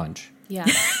there for lunch. Yeah.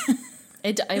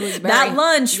 It was very... That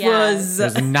lunch was It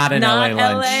was not an LA lunch.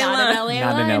 Not an LA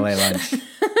Not an lunch.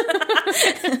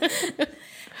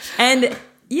 LA lunch.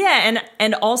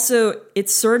 And also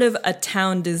it's sort of a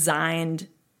town designed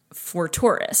for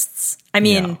tourists. I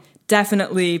mean,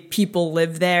 definitely people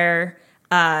live there,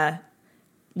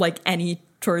 like any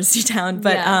touristy town,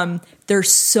 but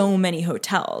there's so many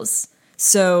hotels.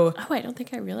 So Oh, I don't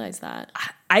think I realized that.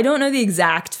 I don't know the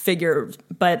exact figure,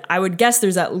 but I would guess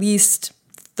there's at least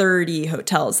 30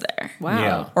 hotels there. Wow.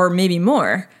 Yeah. Or maybe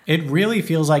more. It really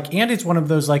feels like, and it's one of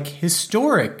those like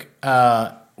historic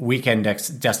weekend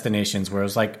destinations where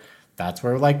it's like, that's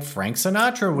where like Frank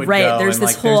Sinatra would go. Right. There's and,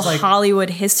 this like, whole there's, like,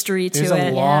 Hollywood history to There's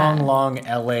it. a long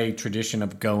LA tradition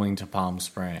of going to Palm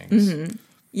Springs. Mm-hmm.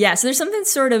 Yeah. So there's something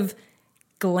sort of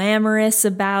glamorous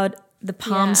about the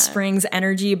Palm Springs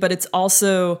energy, but it's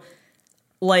also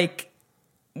like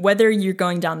whether you're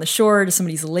going down the shore to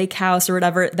somebody's lake house or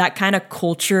whatever, that kind of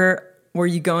culture where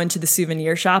you go into the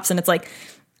souvenir shops and it's like,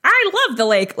 I love the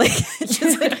lake. Like,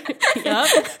 just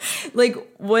like,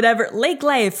 like whatever, lake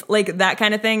life, like that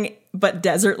kind of thing, but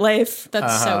desert life.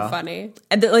 That's so funny.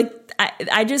 And like,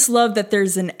 I just love that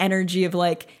there's an energy of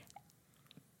like,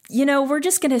 you know, we're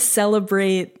just going to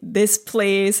celebrate this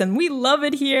place and we love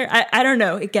it here. I don't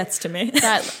know. It gets to me.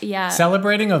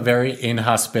 Celebrating a very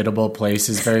inhospitable place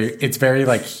is it's very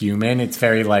like human. It's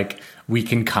very like, we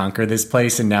can conquer this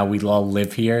place and now we all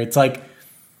live here. It's like,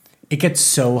 it gets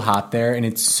so hot there and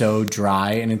it's so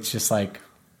dry and it's just like,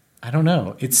 I don't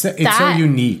know. It's so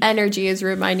unique. Energy is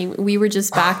reminding me. We were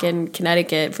just back in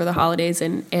Connecticut for the holidays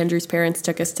and Andrew's parents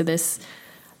took us to this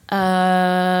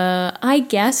I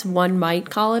guess one might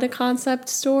call it a concept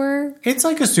store. It's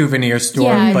like a souvenir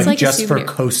store, Yeah, it's but like a just for souvenir.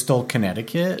 coastal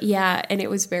Connecticut. Yeah, and it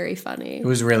was very funny. It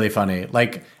was really funny.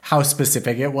 Like how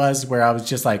specific it was, where I was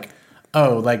just like,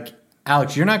 oh, like,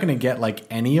 Alex, you're not going to get like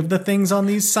any of the things on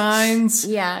these signs.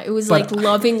 Yeah, it was But- like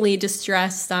lovingly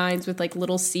distressed signs with like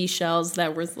little seashells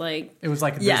that was like, It was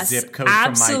like the Yes, zip code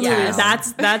absolutely. from my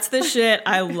town. That's the shit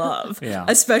I love. Yeah.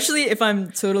 Especially if I'm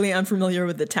totally unfamiliar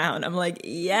with the town. I'm like,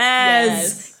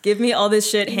 Yes. give me all this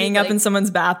shit. You Hang need, up like- in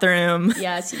someone's bathroom.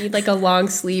 yes, you need like a long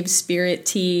sleeve spirit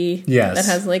tee. Yes. That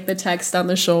has like the text on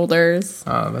the shoulders.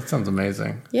 Oh, that sounds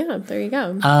amazing. Yeah, there you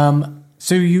go.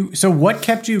 So what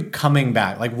kept you coming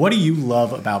back? Like, what do you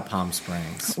love about Palm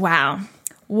Springs? Wow.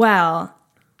 Well,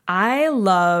 I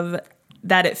love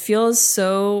that it feels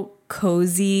so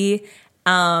cozy,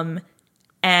 and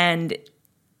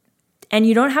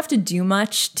you don't have to do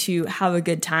much to have a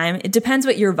good time. It depends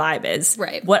what your vibe is.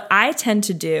 Right. What I tend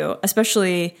to do,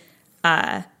 especially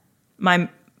my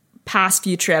past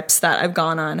few trips that I've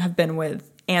gone on have been with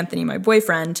Anthony, my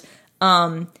boyfriend.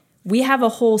 We have a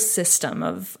whole system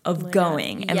of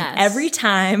going. And Yes. every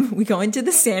time we go into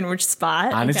the sandwich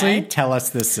spot. Honestly, Okay. tell us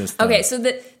this system. Okay, so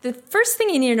the first thing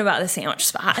you need to know about the sandwich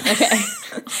spot, okay,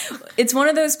 it's one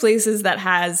of those places that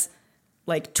has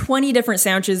like 20 different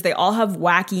sandwiches. They all have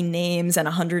wacky names and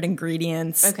 100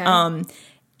 ingredients. Okay.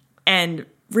 And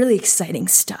really exciting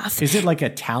stuff. Is it like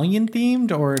Italian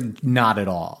themed or not at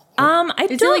all?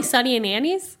 Is it like Sunny and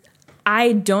Annie's?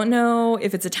 I don't know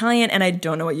if it's Italian, and I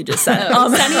don't know what you just said.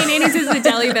 Sunny and Annie's is the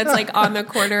deli that's like on the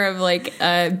corner of like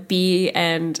B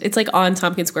and it's like on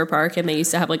Tompkins Square Park, and they used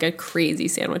to have like a crazy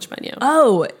sandwich menu.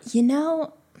 Oh, you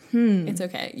know, It's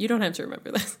okay. You don't have to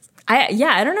remember this. I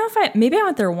don't know if maybe I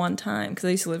went there one time because I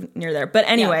used to live near there. But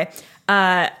anyway,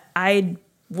 I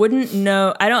wouldn't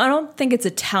know. I don't think it's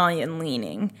Italian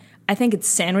leaning. I think it's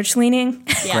sandwich leaning.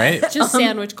 Yeah, Great. just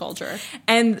sandwich culture.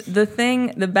 And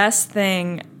the best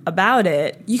thing about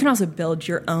it, you can also build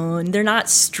your own. They're not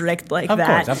strict like Of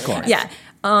that. course, of course. Yeah.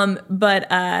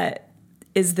 But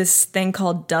is this thing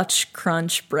called Dutch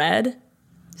Crunch bread?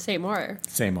 Say more.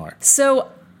 Say more. So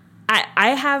I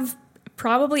have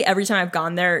probably every time I've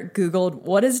gone there Googled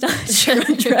what is Dutch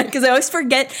Crunch bread, because I always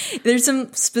forget there's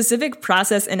some specific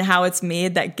process in how it's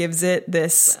made that gives it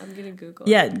this. I'm gonna Google.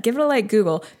 Yeah, give it a like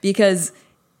Google, because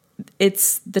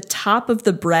it's the top of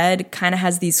the bread kind of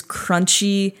has these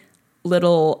crunchy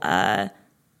little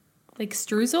Like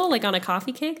streusel, like on a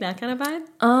coffee cake, that kind of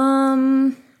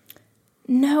vibe.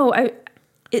 no,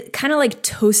 it kind of like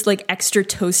toast, like extra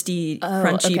toasty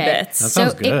crunchy okay. bits. That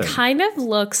sounds So good. it kind of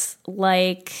looks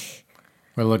like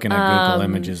We're looking at Google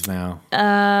Images now.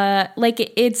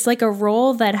 it's like a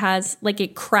roll that has like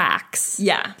it cracks.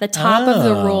 Yeah. The top of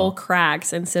the Oh. roll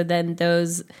cracks, and so then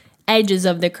those edges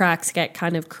of the cracks get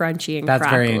kind of crunchy and That's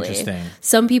very crackly. interesting.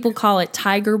 Some people call it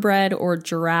tiger bread or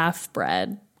giraffe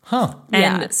bread. Huh.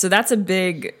 And Yeah. so that's a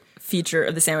big feature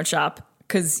of the sandwich shop,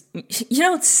 because you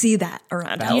don't see that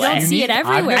around That's LA. You don't see it unique.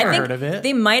 everywhere. I've I never think heard of it.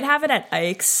 They might have it at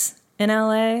Ike's in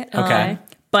LA. Okay.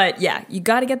 But yeah, you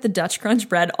got to get the Dutch Crunch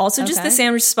bread. Also, just Okay. the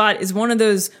sandwich spot is one of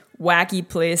those wacky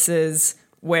places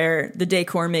where the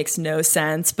decor makes no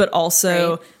sense, but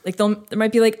also like there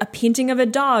might be like a painting of a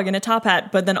dog in a top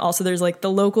hat, but then also there's like the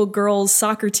local girls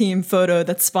soccer team photo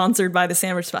that's sponsored by the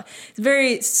sandwich spot. It's a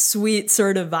very sweet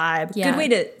sort of vibe. Yeah. Good way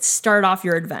to start off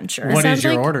your adventure. What Sounds is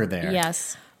your like- order there?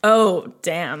 Yes. Oh,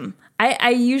 damn.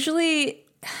 I usually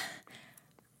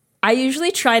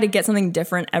try to get something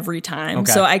different every time.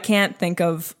 Okay. So I can't think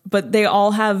of, but they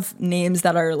all have names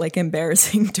that are like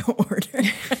embarrassing to order.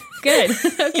 Good.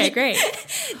 Okay, great.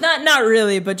 not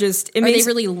really, but just it Are they makes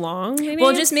really long? Maybe? well,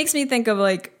 it just makes me think of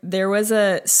like there was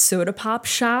a soda pop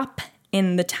shop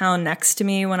in the town next to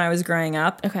me when I was growing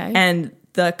up. Okay. And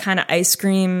the kind of ice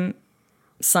cream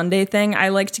sundae thing I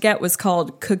like to get was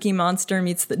called Cookie Monster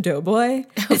meets the Doughboy.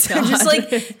 So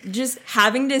just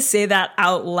having to say that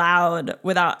out loud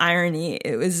without irony,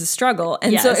 it was a struggle.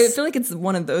 And so I Yes. feel like it's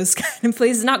one of those kind of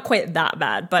places, not quite that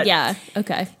bad, but Yeah.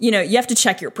 Okay. you know, you have to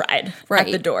check your pride Right.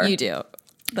 at the door. You do.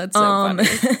 That's so funny.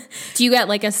 Do you get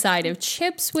like a side of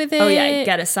chips with it? Oh yeah,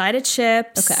 get a side of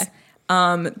chips.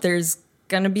 Okay. There's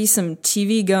gonna be some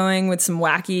TV going with some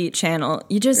wacky channel.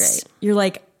 You're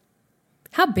like,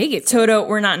 How big is it? Toto,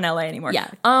 we're not in LA anymore. Yeah.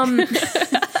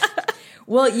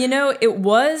 Well, you know, it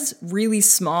was really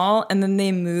small, and then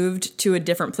they moved to a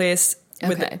different place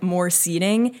with Okay. more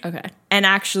seating. Okay. And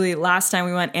actually, last time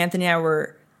we went, Anthony and I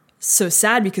were so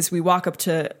sad because we walk up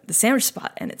to the sandwich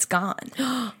spot and it's gone.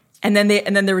 And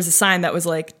then there was a sign that was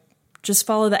like, just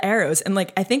follow the arrows. And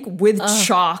like, I think with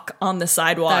chalk on the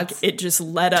sidewalk, it just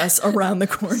led us around the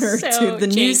corner to the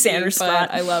new Sanders spot.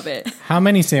 I love it. How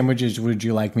many sandwiches would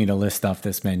you like me to list off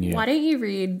this menu? Why don't you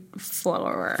read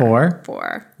 4? 4?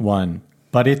 4. 1.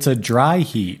 But it's a dry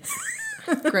heat.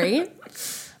 Great.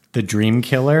 The Dream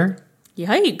Killer.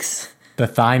 Yikes. The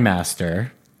Thigh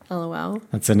Master. LOL.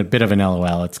 That's a bit of an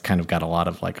LOL. It's kind of got a lot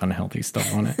of like unhealthy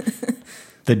stuff on it.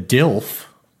 The Dilf.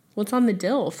 What's on the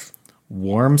Dilf?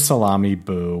 Warm salami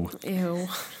boo. Ew.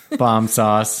 Bomb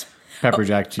sauce. Pepper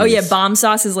jack cheese. Oh yeah, bomb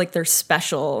sauce is like their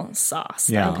special sauce.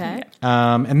 Yeah. Okay.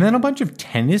 And then a bunch of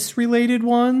tennis related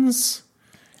ones.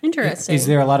 Interesting. Is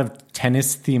there a lot of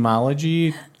tennis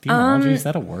themology? Themology, is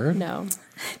that a word? No.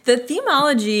 The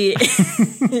themology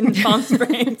in Palm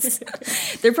Springs,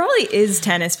 there probably is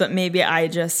tennis, but maybe I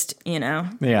just, Yeah.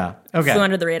 flew Okay.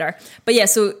 under the radar. But yeah,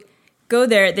 so go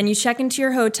there, then you check into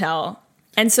your hotel.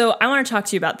 And so I want to talk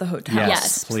to you about the hotel.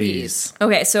 Yes, please.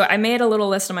 Okay, so I made a little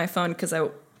list on my phone because I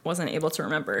wasn't able to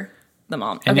remember them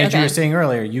all. And Okay. as you were saying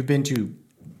earlier, you've been to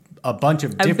a bunch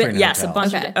of different yes, a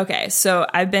hotels. bunch of. Okay, so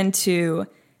I've been to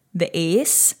the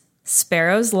Ace,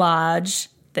 Sparrows Lodge,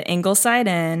 the Ingleside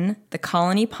Inn, the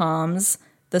Colony Palms,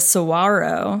 the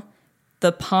Saguaro,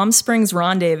 the Palm Springs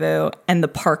Rendezvous, and the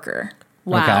Parker.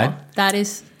 Wow. Okay. That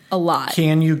is a lot.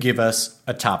 Can you give us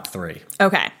a top 3?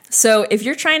 Okay, so if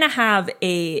you're trying to have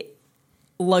a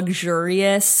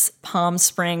luxurious Palm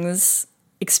Springs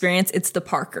experience, it's the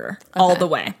Parker all the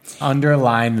way.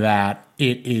 Underline that.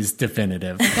 It is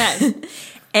definitive. Okay.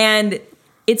 And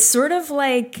it's sort of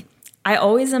like, I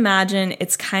always imagine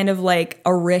it's kind of like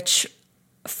a rich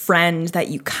friend that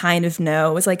you kind of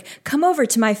know is like, come over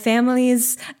to my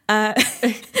family's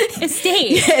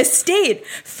estate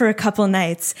for a couple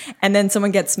nights, and then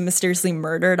someone gets mysteriously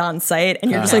murdered on site and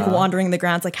you're just like wandering the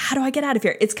grounds like, how do I get out of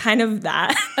here? It's kind of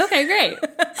that. Okay, great.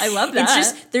 I love that. It's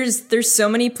just there's so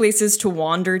many places to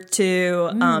wander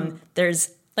to. There's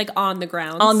like on the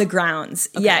grounds. on the grounds.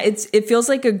 Yeah, it feels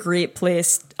like a great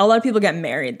place. A lot of people get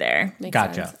married there. Makes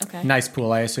Gotcha. sense. Okay. Nice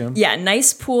pool, I assume. Yeah,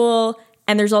 nice pool.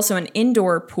 And there's also an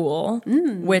indoor pool,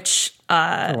 which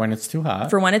For when it's too hot.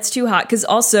 for when it's too hot. Because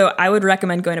also, I would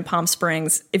recommend going to Palm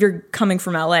Springs if you're coming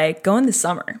from LA. Go in the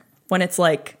summer when it's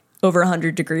like over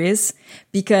 100 degrees,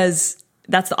 because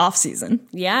that's the off season.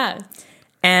 Yeah.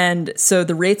 And so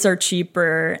the rates are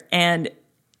cheaper. And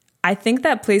I think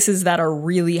that places that are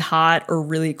really hot or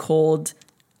really cold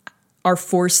are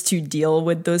forced to deal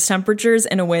with those temperatures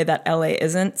in a way that LA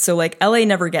isn't. So like LA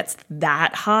never gets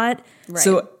that hot. Right.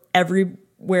 So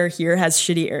everywhere here has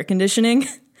shitty air conditioning.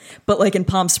 But like in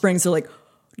Palm Springs, they're like,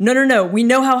 no, we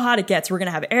know how hot it gets. We're going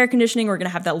to have air conditioning. We're going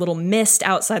to have that little mist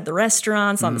outside the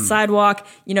restaurants on the sidewalk.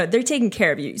 They're taking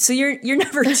care of you. So you're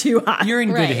never too hot. You're in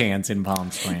good Right. hands in Palm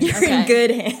Springs. You're in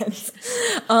good hands.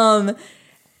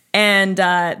 And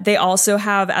they also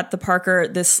have at the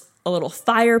Parker a little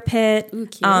fire pit,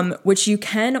 cute. which you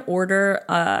can order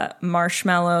a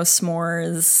marshmallow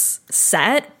s'mores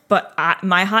set. But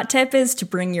my hot tip is to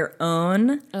bring your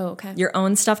own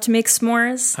stuff to make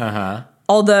s'mores.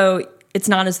 Although it's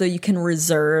not as though you can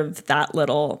reserve that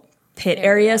little pit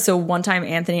area. So one time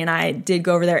Anthony and I did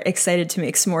go over there excited to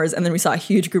make s'mores, and then we saw a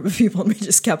huge group of people and we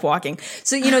just kept walking.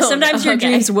 So, sometimes your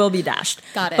dreams will be dashed.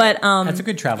 Got it. But That's a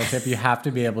good travel tip. You have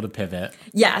to be able to pivot.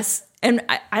 yes. And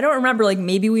I don't remember, like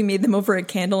maybe we made them over a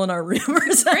candle in our room or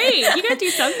something. Great. You gotta do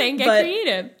something. Get But-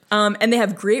 creative. And they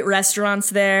have great restaurants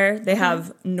there. They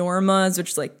have Norma's,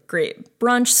 which is like great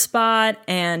brunch spot,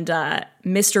 and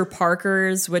Mr.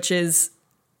 Parker's, which is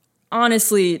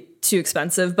honestly too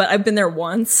expensive, but I've been there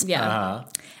once. Yeah.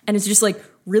 And it's just like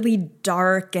really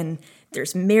dark, and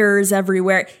there's mirrors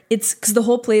everywhere. It's because the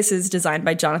whole place is designed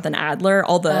by Jonathan Adler,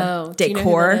 all the Do you know who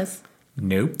decor. that is?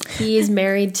 Nope. He is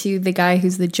married to the guy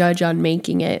who's the judge on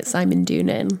Making It, Simon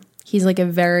Doonan. He's like a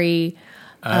very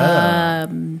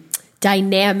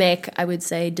dynamic, I would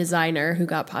say, designer who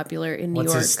got popular in New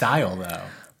What's York. his style, though?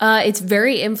 It's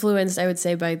very influenced, I would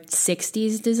say, by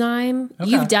 60s design. Okay.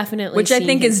 You've definitely Which I seen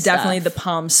think his is definitely the stuff.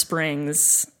 Palm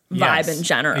Springs Yes. vibe in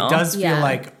general. It does feel Yeah.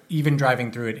 like, even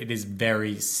driving through it, it is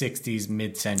very 60s,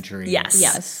 mid-century. Yes.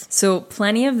 Yes. So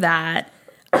plenty of that.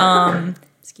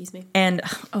 Excuse me. And,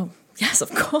 oh, yes, of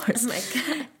course. Oh my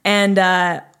God.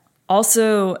 And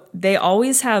also, they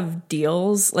always have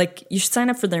deals. Like, you should sign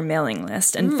up for their mailing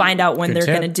list and find out when Good they're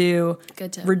tip. going to do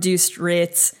Good tip. reduced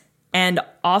rates. And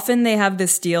often they have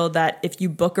this deal that if you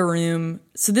book a room,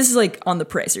 so this is like on the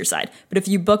pricier side, but if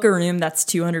you book a room that's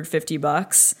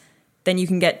 $250, then you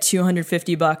can get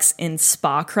 $250 in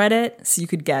spa credit. So you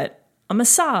could get a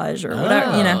massage or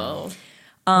whatever,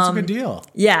 That's a good deal.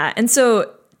 Yeah. And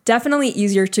so definitely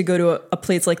easier to go to a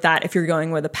place like that if you're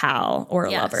going with a pal or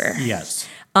a lover. Yes.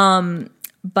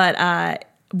 But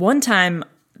one time,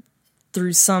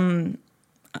 through some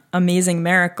amazing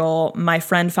miracle, my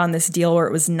friend found this deal where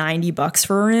it was $90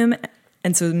 for a room.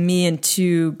 And so me and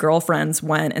 2 girlfriends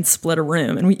went and split a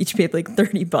room, and we each paid like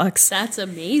 $30. That's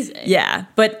amazing. Yeah.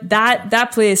 But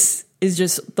that place is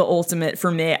just the ultimate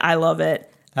for me. I love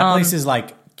it. That place is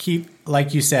like,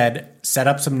 like you said, set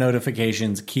up some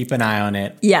notifications, keep an eye on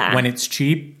it. Yeah. When it's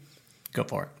cheap, go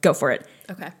for it. Go for it.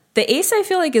 Okay. The Ace, I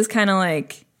feel like, is kind of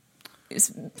like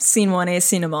seen one Ace,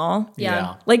 seen them all.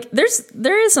 Yeah. Like there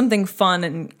is something fun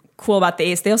and cool about the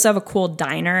Ace. They also have a cool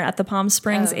diner at the Palm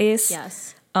Springs Ace.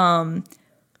 Yes.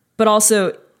 But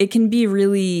also it can be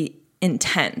really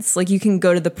intense. Like you can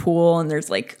go to the pool and there's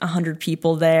like 100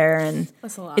 people there, and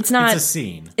That's a lot. it's not. It's a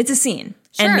scene. It's a scene.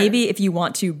 Sure. And maybe if you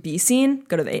want to be seen,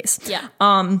 go to the Ace. Yeah.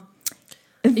 Then-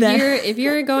 If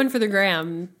you're going for the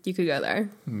gram, you could go there.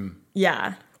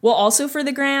 yeah. Well, also for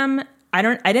the gram, I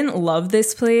didn't love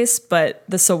this place, but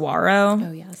the Saguaro.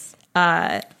 Oh yes.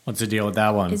 What's the deal with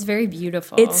that one? It's very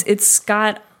beautiful. It's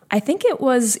got, I think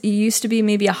it used to be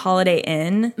maybe a Holiday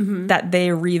Inn that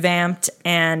they revamped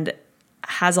and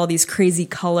has all these crazy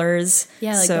colors.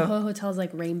 yeah, like so, the whole hotel's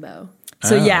like rainbow.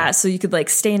 So Oh. yeah, so you could like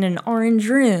stay in an orange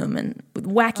room and with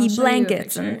wacky I'll show you a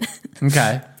blankets. picture. And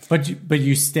Okay. But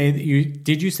you stayed,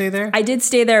 did you stay there? I did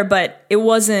stay there, but it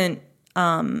wasn't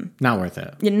Not worth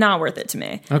it. not worth it to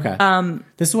me. Okay.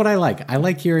 This is what I like. I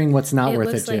like hearing what's not It worth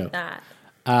looks it too. like that.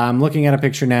 I'm looking at a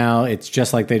picture now. It's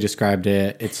just like they described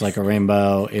it. It's like a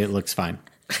rainbow. It looks fine.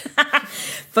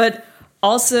 But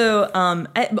also,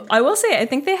 I will say, I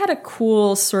think they had a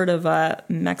cool sort of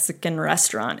Mexican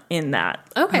restaurant in that.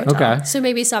 Okay. Okay. So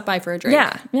maybe stop by for a drink.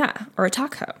 Yeah, or a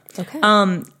taco. Okay.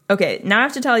 Okay, now I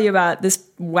have to tell you about this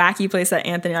wacky place that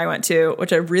Anthony and I went to,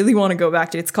 which I really want to go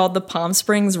back to. It's called the Palm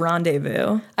Springs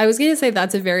Rendezvous. I was going to say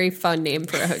that's a very fun name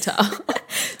for a hotel.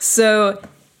 So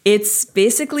it's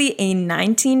basically a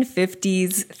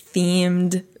 1950s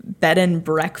themed bed and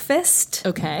breakfast.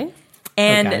 okay.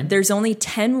 And Okay. there's only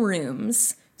 10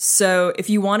 rooms. So if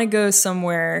you want to go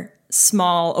somewhere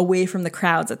small, away from the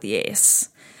crowds at the Ace,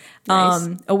 Nice.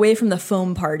 away from the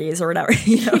foam parties or whatever,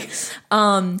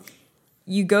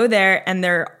 you go there and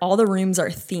all the rooms are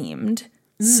themed.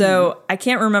 So I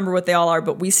can't remember what they all are,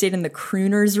 but we stayed in the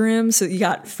crooners room. So you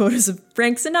got photos of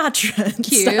Frank Sinatra and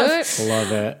Cute. stuff.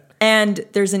 Love it. And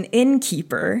there's an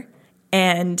innkeeper,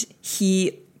 and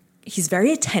he's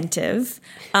very attentive.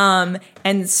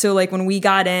 And so like when we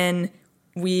got in,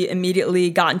 we immediately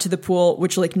got into the pool,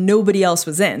 which like nobody else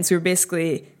was in. So we were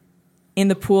basically in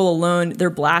the pool alone. They're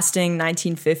blasting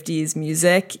 1950s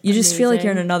music. You just feel like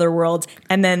you're in Amazing. another world.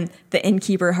 And then the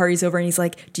innkeeper hurries over and he's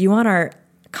like, "Do you want our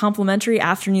complimentary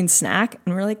afternoon snack?"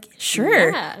 And we're like,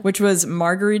 "Sure." Yeah. Which was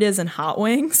margaritas and hot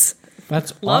wings.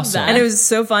 That's Love awesome. that. And it was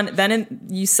so fun. Then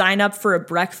you sign up for a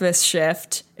breakfast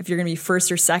shift if you're going to be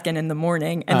first or second in the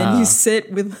morning. And then you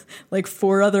sit with like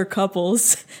 4 other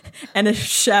couples and a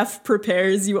chef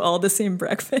prepares you all the same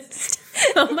breakfast.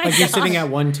 Oh my Like you're God. sitting at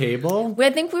one table. I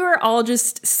think we were all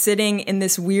just sitting in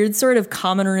this weird sort of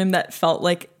common room that felt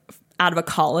like out of a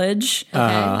college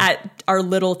at our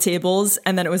little tables.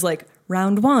 And then it was like,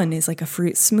 round 1 is like a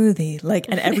fruit smoothie, like,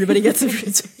 and everybody gets a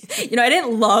fruit smoothie. I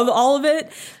didn't love all of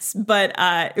it, but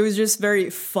it was just very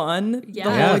fun. Yeah. The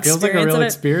whole Yeah, it feels like a real of it.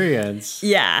 experience.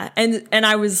 Yeah, and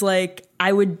I was like,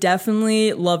 I would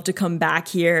definitely love to come back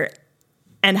here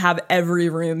and have every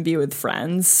room be with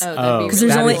friends. Oh, that'd Oh, be Because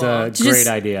really there's that only- is a just-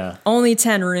 great idea. Only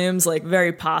 10 rooms, like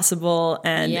very possible,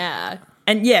 and Yeah.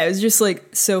 and yeah, it was just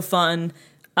like so fun.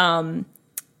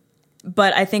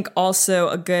 But I think also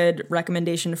a good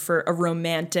recommendation for a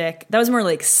romantic, that was more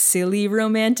like silly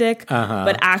romantic,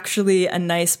 but actually a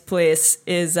nice place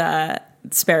is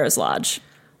Sparrow's Lodge.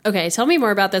 Okay, tell me more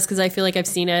about this because I feel like I've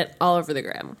seen it all over the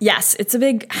gram. Yes, it's a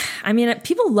big, I mean,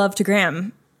 people love to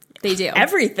gram They do.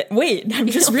 everything. Wait, I'm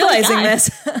just Oh my realizing God.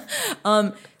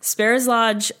 this. Sparrow's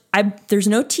Lodge, there's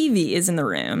no TVs in the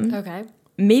room. Okay.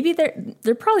 Maybe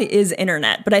there probably is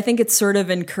internet, but I think it's sort of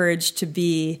encouraged to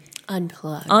be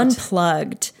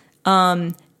Unplugged.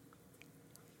 I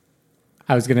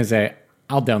was going to say,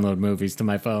 I'll download movies to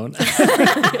my phone.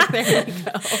 There you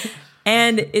go.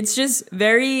 And it's just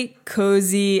very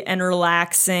cozy and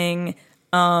relaxing.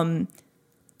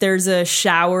 There's a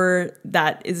shower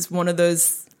that is one of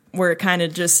those where it kind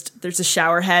of just, there's a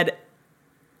shower head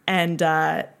and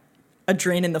a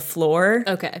drain in the floor.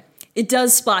 Okay. It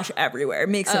does splash everywhere. It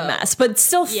makes a mess, but it's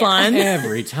still fun.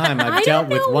 Every time I've dealt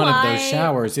with one of those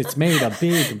showers, it's made a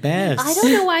big mess. I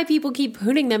don't know why people keep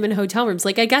putting them in hotel rooms.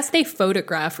 Like, I guess they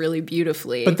photograph really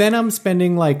beautifully. But then I'm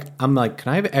spending I'm like,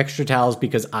 can I have extra towels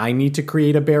because I need to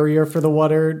create a barrier for the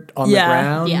water on the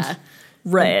ground? Yeah.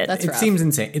 Right. That's It rough. seems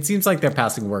insane. It seems like they're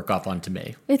passing work off onto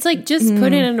me. It's like, just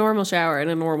put in a normal shower in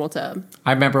a normal tub.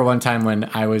 I remember one time when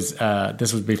I was,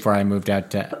 this was before I moved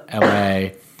out to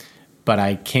LA, but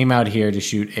I came out here to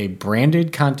shoot a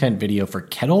branded content video for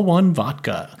Kettle One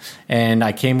Vodka. And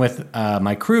I came with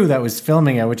my crew that was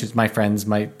filming it, which is my friends,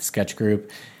 my sketch group.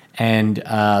 And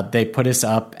they put us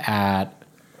up at,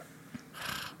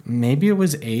 maybe it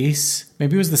was Ace,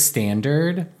 maybe it was the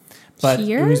Standard. But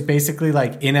Here? it was basically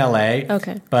like in LA.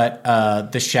 Okay. But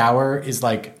the shower is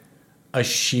like a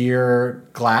sheer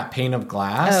pane of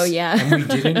glass. Oh, yeah. And we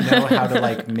didn't know how to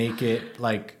like make it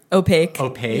like Opaque.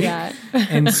 Yeah.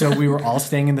 And so we were all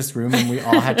staying in this room and we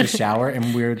all had to shower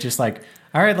and we were just like,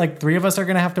 all right, like 3 of us are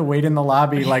going to have to wait in the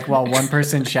lobby like while one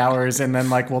person showers and then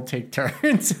like we'll take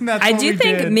turns. And that's I what do we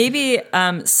think did. maybe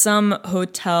some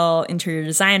hotel interior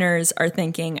designers are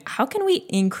thinking, how can we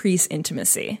increase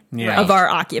intimacy Yeah. of our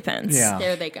occupants? Yeah.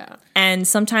 There they go. And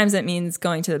sometimes it means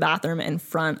going to the bathroom in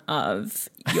front of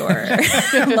your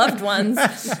loved ones.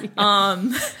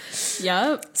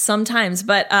 Yep. Sometimes,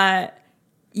 but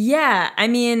yeah, I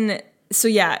mean, so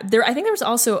yeah, I think there was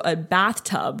also a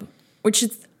bathtub, which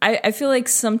is, I feel like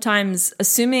sometimes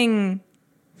assuming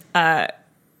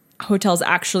hotels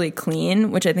actually clean,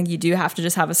 which I think you do have to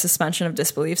just have a suspension of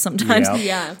disbelief sometimes. Yep.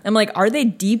 Yeah. I'm like, are they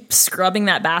deep scrubbing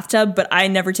that bathtub? But I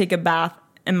never take a bath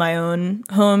in my own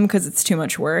home because it's too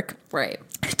much work Right.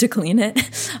 to clean it.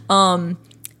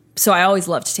 So I always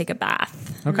love to take a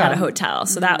bath at a hotel.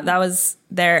 So that was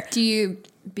there. Do you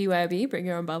BYOB, bring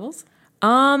your own bubbles?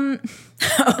 To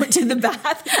the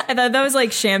bath. I thought that was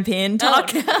like champagne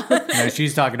talk. No,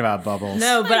 she's talking about bubbles.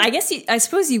 No, but I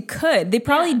suppose you could. They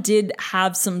probably did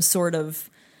have some sort of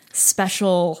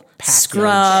special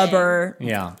scrub or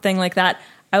thing like that.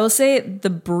 I will say the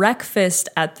breakfast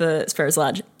at the Sparrows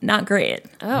Lodge, not great.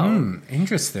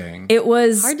 Interesting. It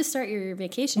was Hard to start your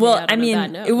vacation. well, out I on a mean,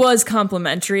 bad note. it was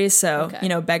complimentary, so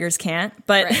beggars can't.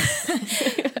 But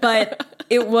but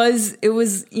it was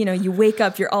you wake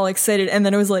up, you're all excited, and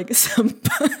then it was like some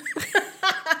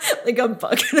like a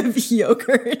bucket of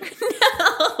yogurt.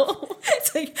 No,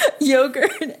 it's like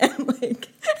yogurt and like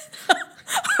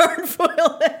hard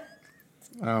boiled eggs.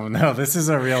 Oh no, this is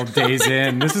a real Days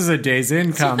Inn. This is a Days Inn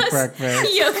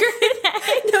breakfast. yogurt and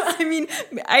eggs. No, I mean,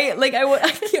 I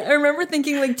remember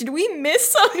thinking like, did we miss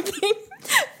something?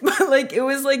 But like, it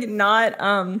was like not,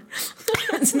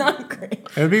 it's not great.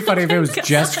 It would be funny if it was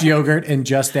just yogurt and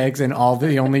just eggs and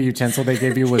the only utensil they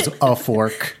gave you was a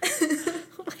fork.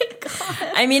 Oh my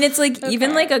God. I mean, it's like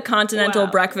even like a continental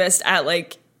breakfast at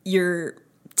like your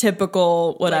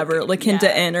typical whatever, like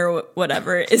Quinta Inn or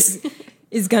whatever is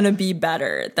gonna be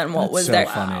better than what was so there.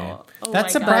 funny. Wow. Oh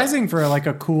That's my God. surprising for like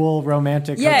a cool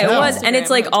romantic Yeah, hotel. it was, and it's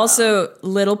like hotel. also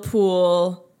little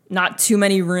pool, not too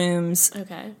many rooms.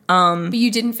 Okay. But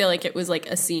you didn't feel like it was like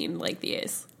a scene like the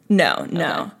Ace. No.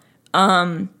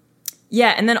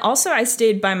 Yeah, and then also I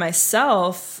stayed by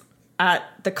myself at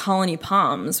the Colony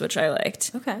Palms, which I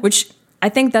liked. Okay. Which I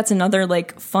think that's another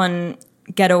like fun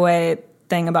getaway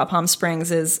thing about Palm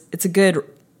Springs is it's a good,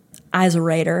 as a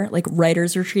writer, like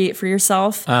writer's retreat for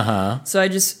yourself. So I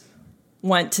just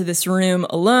went to this room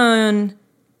alone,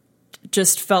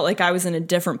 just felt like I was in a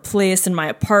different place in my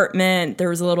apartment. There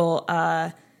was a little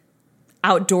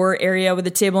outdoor area with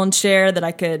a table and chair that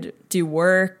I could do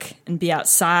work and be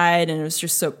outside, and it was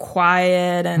just so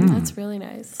quiet and That's really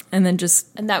nice. and then just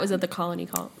And that was at the Colony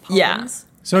Palms? Yeah.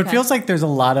 So it feels like there's a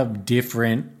lot of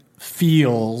different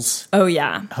feels oh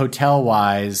yeah. hotel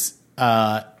wise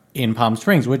in Palm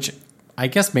Springs, which I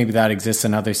guess maybe that exists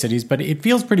in other cities, but it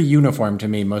feels pretty uniform to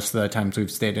me most of the times we've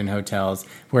stayed in hotels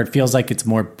where it feels like it's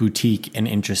more boutique and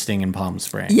interesting in Palm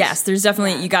Springs. Yes, there's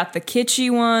definitely, you got the kitschy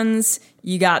ones,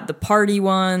 you got the party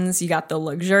ones, you got the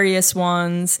luxurious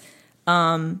ones.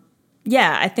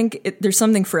 Yeah, I think there's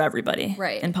something for everybody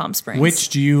in Palm Springs. Which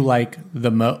do you like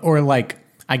the most? Or like,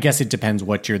 I guess it depends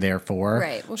what you're there for.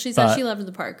 Right. Well, she said she loved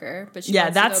the Parker, but she yeah,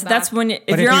 wants to that's go that's back. when if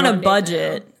if you're on you're a on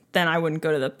budget, then I wouldn't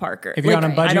go to the Parker. If you're on a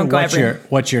I budget, don't go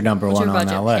what's your number one your on budget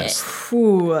that pick? list?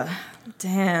 Ooh,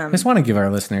 damn. I just want to give our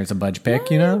listeners a budget pick,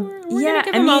 you know? We're Yeah, gonna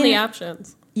give I them all the mean-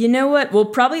 options. You know what? Well,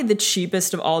 probably the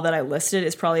cheapest of all that I listed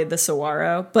is probably the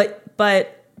Saguaro.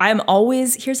 But I'm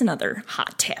always, here's another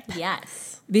hot tip.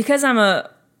 Yes. Because I'm a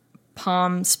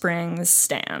Palm Springs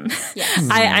stan, Yes.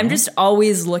 I'm just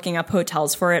always looking up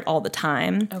hotels for it all the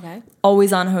time. Okay.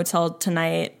 Always on Hotel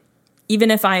Tonight. even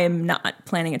if I am not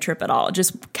planning a trip at all,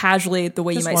 just casually the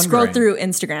way Just you might scroll wondering. through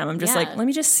Instagram. I'm just like, let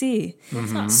me just see.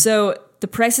 So the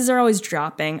prices are always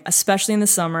dropping, especially in the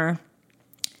summer.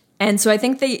 And so I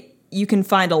think that you can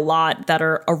find a lot that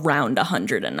are around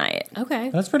 100 a night. Okay.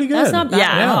 That's pretty good. That's not bad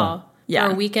Yeah. at all. Yeah.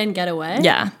 For a weekend getaway?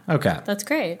 Yeah. Okay. That's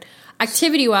great.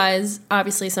 Activity-wise,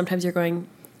 obviously sometimes you're going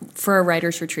for a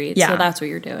writer's retreat, Yeah. so that's what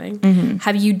you're doing.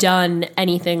 Have you done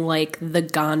anything like the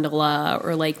gondola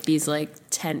or like these like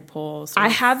tent poles? I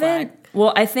haven't.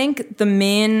 Well, I think the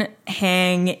main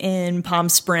hang in Palm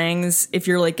Springs, if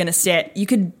you're like going to stay you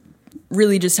could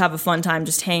really just have a fun time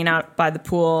just hanging out by the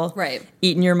pool. Right.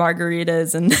 Eating your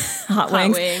margaritas and hot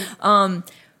wings.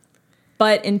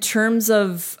 But in terms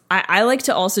of, I like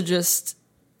to also just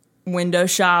window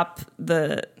shop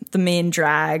the main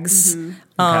drags,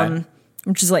 Okay.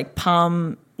 which is like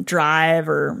Palm Drive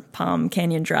or Palm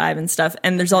Canyon Drive and stuff.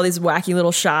 And there's all these wacky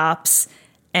little shops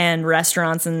and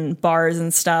restaurants and bars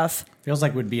and stuff. Feels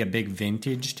like would be a big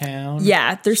vintage town.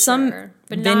 Yeah, there's some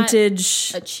but not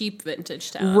vintage. a cheap vintage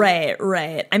town.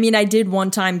 Right. I mean, I did one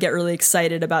time get really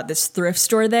excited about this thrift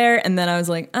store there, and then I was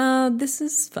like, oh, this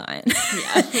is fine.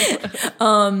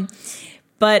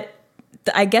 But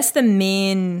I guess the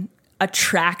main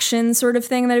attraction sort of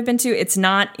thing that I've been to, it's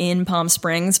not in Palm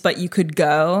Springs, but you could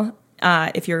go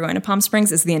if you're going to Palm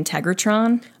Springs, is the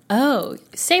Integratron. Oh,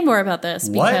 say more about this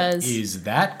What because is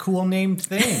that cool named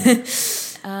thing?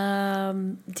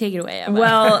 take it away, Emma.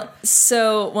 Well,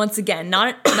 so once again,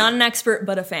 not an expert,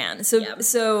 but a fan.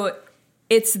 So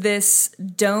it's this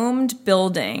domed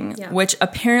building, which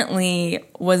apparently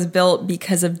was built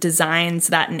because of designs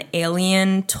that an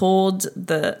alien told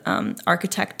the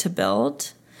architect to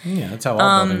build. Yeah, that's how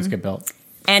all buildings get built.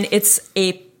 And it's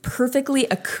a perfectly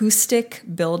acoustic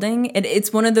building.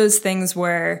 It's one of those things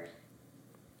where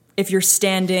if you're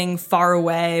standing far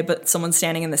away, but someone's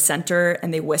standing in the center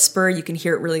and they whisper, you can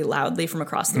hear it really loudly from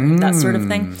across the room, that sort of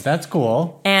thing. That's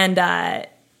cool. And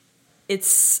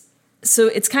it's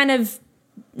kind of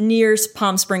near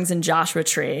Palm Springs and Joshua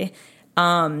Tree.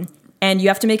 And you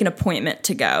have to make an appointment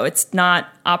to go. It's not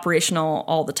operational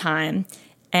all the time.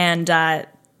 And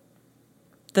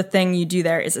the thing you do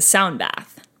there is a sound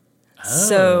bath. Oh.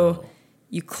 So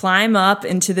you climb up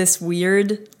into this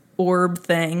weird orb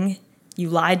thing. You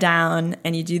lie down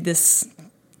and you do this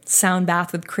sound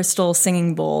bath with crystal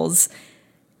singing bowls.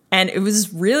 And it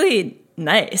was really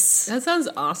nice. that sounds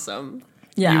awesome.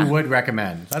 Yeah. You would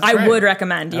recommend. That's I great. would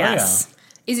recommend, Oh, yes.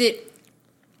 Is it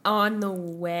on the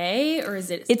way or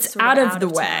is it It's sort out of the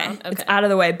way. town? Okay. It's out of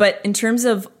the way. But in terms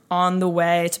of on the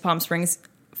way to Palm Springs,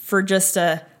 for just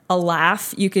a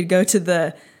laugh, you could go to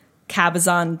the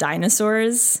Cabazon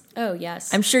dinosaurs. Oh,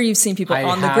 yes. I'm sure you've seen people I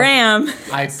on the have- gram.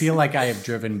 I feel like I have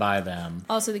driven by them.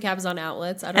 Also the Cabazon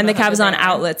outlets. I don't And the know how good Cabazon they are.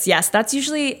 outlets. Yes, that's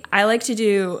usually, I like to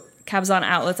do Cabazon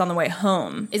outlets on the way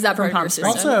home. Is that from part of your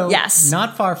Palm Springs? system? Also, Yes.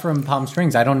 not far from Palm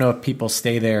Springs. I don't know if people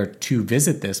stay there to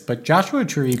visit this, but Joshua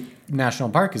Tree National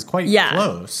Park is quite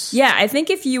close. Yeah, I think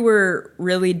if you were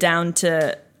really down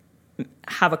to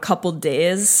have a couple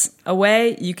days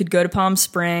away, you could go to Palm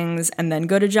Springs and then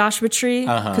go to Joshua Tree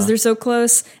because they're so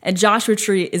close. And Joshua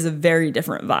Tree is a very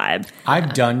different vibe.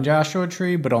 I've done Joshua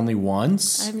Tree, but only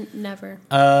once. I've never.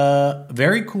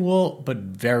 Very cool, but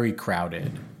very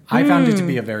crowded. I found it to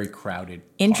be a very crowded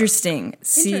park. Interesting.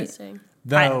 See, Interesting.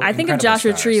 Though I think of incredible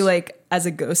Joshua stars. Tree like as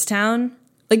a ghost town.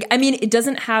 Like, I mean, it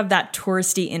doesn't have that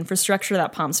touristy infrastructure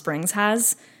that Palm Springs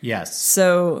has. Yes.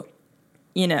 So,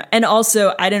 you know, and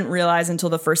also I didn't realize until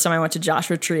the first time I went to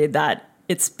Joshua Tree that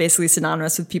it's basically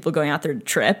synonymous with people going out there to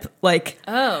trip. Like,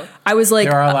 Oh, I was like,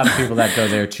 There are a lot of people that go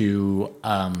there to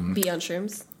be on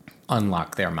shrooms.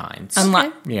 unlock their minds.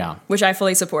 unlock, Yeah. which I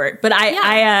fully support. But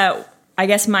I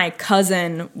guess my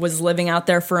cousin was living out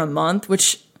there for a month,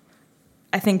 which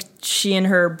I think she and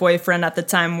her boyfriend at the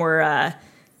time were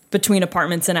between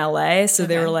apartments in LA. So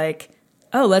they Okay. were like,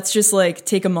 oh, let's just like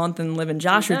take a month and live in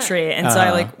Joshua that. Tree. And so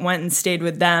I like went and stayed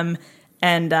with them.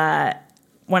 And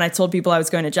when I told people I was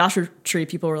going to Joshua Tree,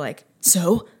 people were like,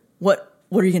 so what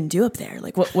are you going to do up there?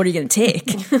 Like, what are you going to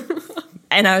take?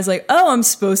 And I was like, oh, I'm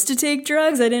supposed to take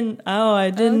drugs? I didn't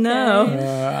know.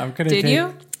 I'm gonna Did take-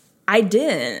 you? I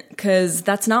didn't, because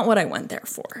that's not what I went there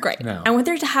for. Great. No. I went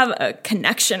there to have a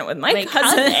connection with my My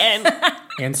cousin.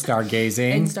 And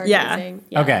stargazing. And stargazing. Yeah.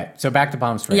 Yeah. Okay, so back to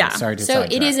Palm Springs. Yeah. Sorry to So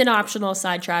sidetrack. it is an optional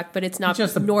sidetrack, but it's not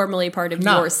Just the- normally part of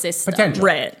Not your system. potential.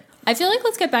 Right. I feel like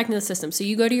let's get back into the system. So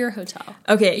you go to your hotel.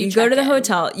 Okay, you go to the check in.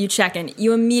 hotel, you check in,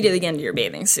 you immediately get into your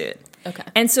bathing suit. Okay.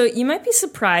 And so you might be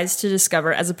surprised to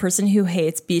discover, as a person who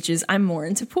hates beaches, I'm more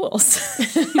into pools.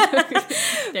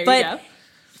 There but- you go.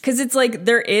 Because it's like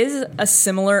there is a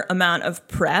similar amount of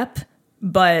prep,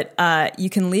 but you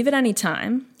can leave at any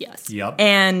time. Yes. Yep.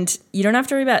 And you don't have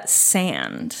to worry about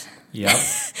sand. Yep.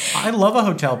 I love a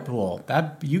hotel pool.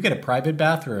 That you get a private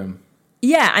bathroom.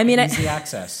 Yeah, I mean, Easy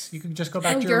access. You can just go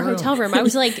back to your your room. hotel room. I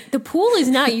was like, the pool is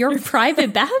not your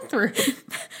private bathroom.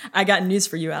 I got news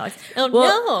for you, Alex. Oh,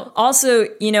 no. Also,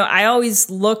 I always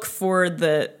look for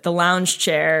the lounge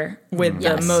chair with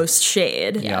the most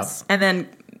shade. Yes. And then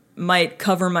might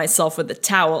cover myself with a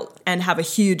towel and have a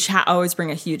huge hat. I always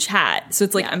bring a huge hat. So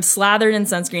it's like I'm slathered in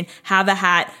sunscreen, have a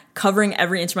hat covering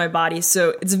every inch of my body.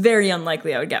 So it's very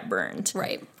unlikely I would get burned.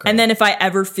 Right. Great. And then if I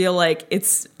ever feel like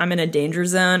I'm in a danger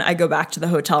zone, I go back to the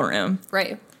hotel room.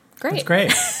 Right. Great. That's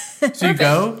great. So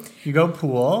you go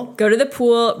pool. Go to the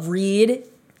pool, read.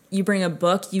 You bring a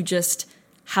book you just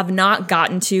have not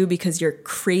gotten to because your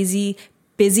crazy,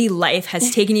 busy life has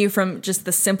taken you from just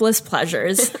the simplest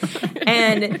pleasures.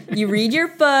 And you read your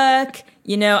book.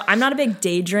 I'm not a big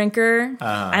day drinker.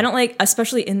 I don't like,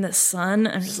 especially in the sun.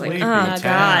 I'm just like, Sleepy oh, God.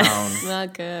 town.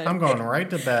 Not good. I'm going right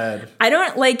to bed. I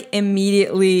don't like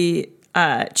immediately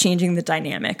changing the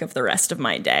dynamic of the rest of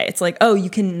my day. It's like, oh, you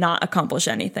cannot accomplish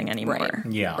anything anymore.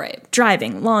 Right. Yeah. Right.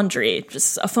 Driving, laundry,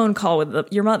 just a phone call with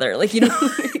your mother. Like, you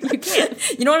can't.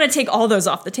 You don't want to take all those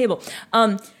off the table.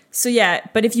 So yeah,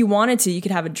 but if you wanted to, you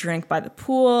could have a drink by the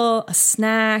pool, a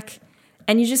snack,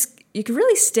 and you could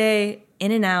really stay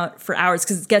in and out for hours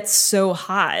because it gets so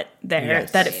hot there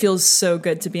that it feels so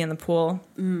good to be in the pool.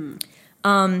 And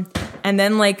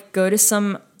then go to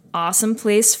some awesome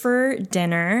place for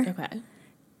dinner. Okay.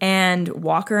 And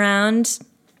walk around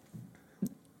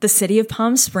the city of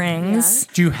Palm Springs.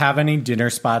 Do you have any dinner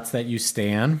spots that you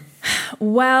stay in?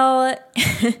 Well,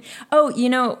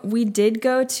 we did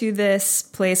go to this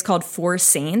place called Four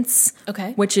Saints.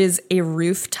 Okay. Which is a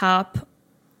rooftop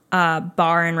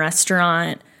bar and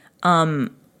restaurant.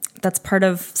 That's part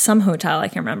of some hotel, I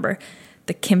can't remember.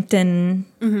 The Kimpton,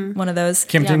 one of those.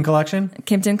 Kimpton Collection?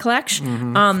 Kimpton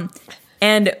Collection.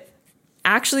 And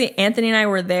actually, Anthony and I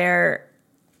were there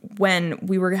when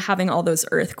we were having all those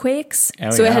earthquakes.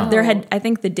 Oh, so yeah. I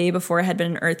think the day before had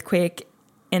been an earthquake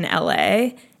in LA.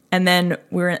 And then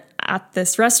we were at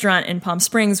this restaurant in Palm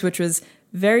Springs, which was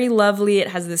very lovely. It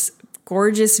has this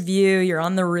gorgeous view. You're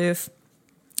on the roof.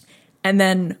 And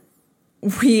then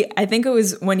I think it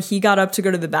was when he got up to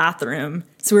go to the bathroom.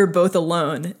 So we were both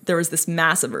alone. There was this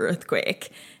massive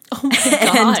earthquake. Oh my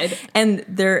God. And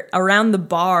there around the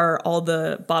bar, all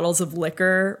the bottles of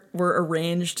liquor were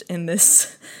arranged in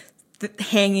this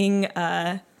hanging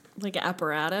like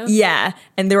apparatus? Yeah.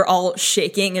 And they were all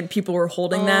shaking and people were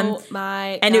holding them. Oh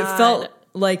my And God. it felt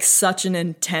like such an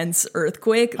intense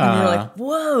earthquake. And we were like,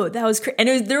 whoa, that was crazy.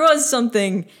 And there was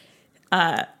something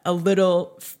a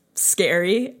little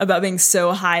scary about being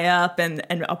so high up and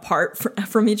apart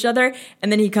from each other. And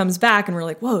then he comes back and we're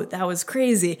like, whoa, that was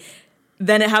crazy.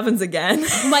 Then it happens again.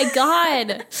 Oh my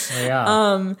God.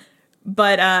 Yeah.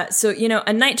 But so,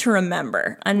 a night to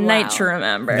remember. Night to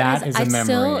remember. That is a memory. I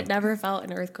still never felt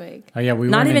an earthquake. Oh yeah, we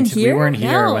Not even here? We weren't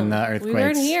here No, when the earthquakes. we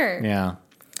weren't here. Yeah.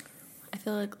 I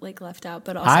feel like left out,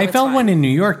 but also I it's felt fine. one in New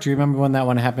York. Do you remember when that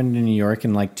one happened in New York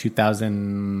in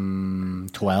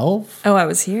 2012? Oh, I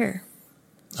was here.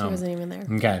 She wasn't even there.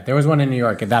 Okay, there was one in New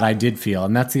York that I did feel,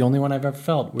 and that's the only one I've ever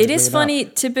felt. It is funny.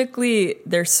 Typically,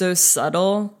 they're so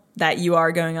subtle that you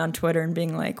are going on Twitter and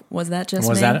being like, was that just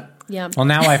Was me? that it? Yeah. Well,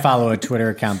 now I follow a Twitter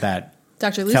account that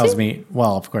Dr. Lucy? tells me,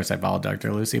 well, of course I follow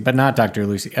Dr. Lucy, but not Dr.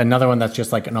 Lucy. Another one that's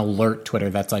just like an alert Twitter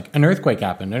that's like, an earthquake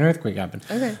happened, an earthquake happened.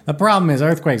 Okay. The problem is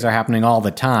earthquakes are happening all the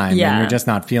time, Yeah. and you're just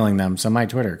not feeling them. So my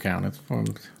Twitter account,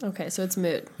 Okay, so it's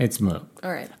moot. it's moot.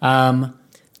 All right. Um,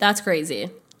 That's crazy.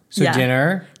 so Yeah.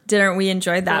 dinner, Didn't we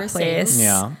enjoy that Four place? Saints.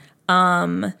 yeah.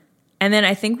 And then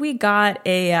I think we got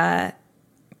a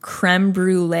creme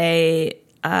brulee.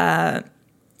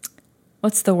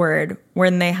 What's the word?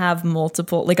 When they have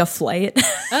multiple, like a flight.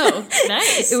 Oh,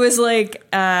 nice. It was like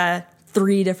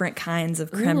 3 different kinds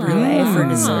of creme brulee for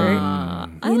dessert. I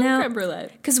love creme brulee.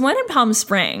 Because when in Palm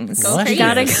Springs, Go you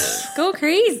gotta Go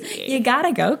crazy. you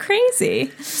gotta go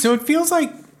crazy. So it feels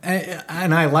like,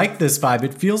 and I like this vibe,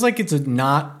 it feels like it's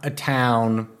not a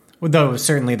town, though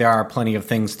certainly there are plenty of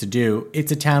things to do.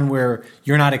 It's a town where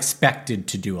you're not expected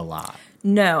to do a lot.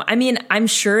 No, I mean, I'm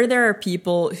sure there are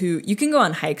people who you can go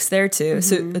on hikes there too.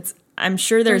 So I'm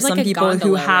sure there's like some a people who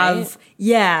gondola, have,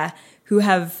 right? who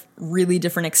have really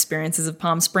different experiences of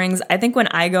Palm Springs. I think when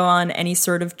I go on any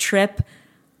sort of trip,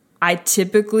 I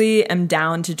typically am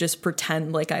down to just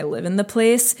pretend like I live in the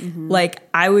place. Like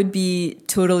I would be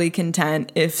totally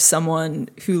content if someone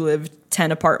who lived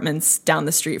 10 apartments down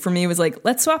the street from me was like,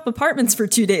 let's swap apartments for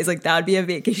 2 days. Like that would be a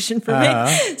vacation for me.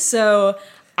 So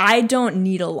I don't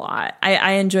need a lot.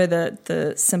 I enjoy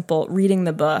the simple reading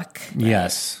the book.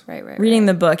 Yes. Right. Reading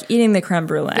the book, eating the creme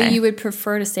brulee. But you would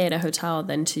prefer to stay at a hotel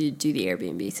than to do the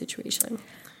Airbnb situation.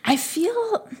 I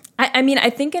feel, I mean, I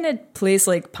think in a place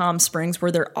like Palm Springs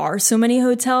where there are so many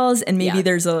hotels and maybe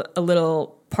there's a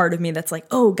little part of me that's like,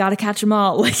 oh, gotta catch them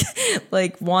all.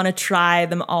 Like want to try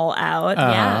them all out.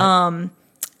 Yeah.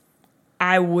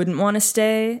 I wouldn't want to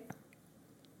stay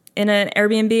in an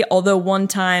Airbnb. Although one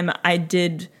time I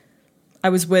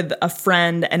was with a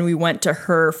friend and we went to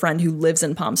her friend who lives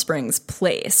in Palm Springs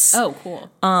place. Oh,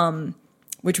 cool.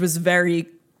 Which was very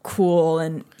cool.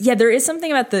 And yeah, there is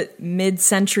something about the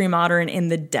mid-century modern in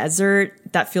the desert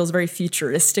that feels very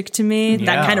futuristic to me. Yeah.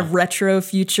 That kind of retro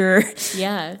future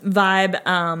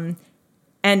vibe.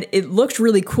 And it looked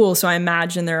really cool. So I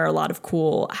imagine there are a lot of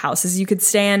cool houses you could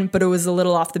stay in, but it was a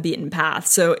little off the beaten path.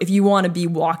 So if you want to be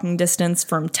walking distance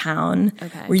from town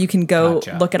where you can go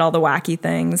look at all the wacky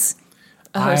things.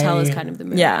 A hotel is kind of the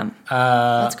move. Yeah.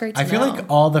 That's great to I feel know. like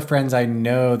all the friends I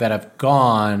know that have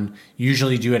gone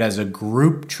usually do it as a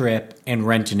group trip and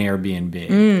rent an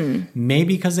Airbnb.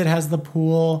 Maybe because it has the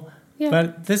pool. Yeah.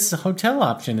 But this hotel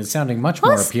option is sounding much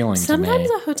more appealing to me. Sometimes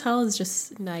a hotel is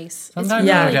just nice. Sometimes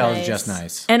Yeah. a hotel nice. is just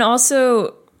nice. And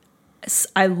also,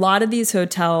 a lot of these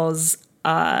hotels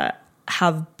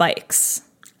have bikes.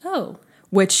 Oh.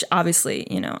 Which obviously,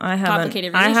 you know, I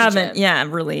Complicated haven't,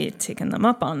 relationship. really taken them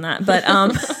up on that. But,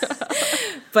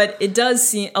 but it does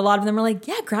seem, a lot of them are like,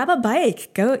 yeah, grab a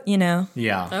bike, go, you know.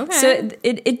 Yeah. Okay. So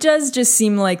it does just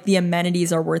seem like the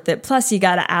amenities are worth it. Plus, you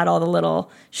got to add all the little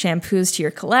shampoos to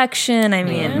your collection. I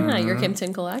mean, Yeah, your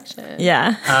Kimpton collection.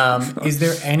 yeah. Is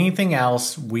there anything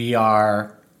else we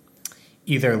are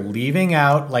either leaving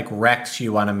out, like recs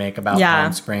you want to make about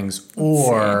Palm Springs,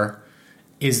 or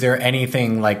is there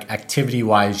anything like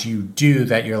activity-wise you do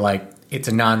that you're like, it's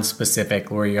a non-specific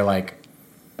where you're like,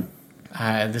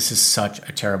 this is such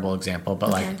a terrible example, but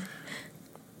like,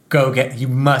 you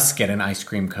must get an ice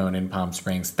cream cone in Palm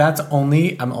Springs.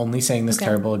 I'm only saying this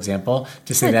terrible example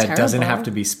to say that it doesn't have to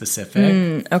be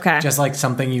specific. Okay. Just like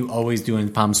something you always do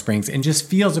in Palm Springs and just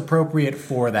feels appropriate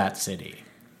for that city.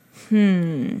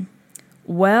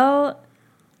 Well,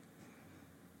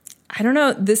 I don't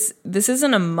know. This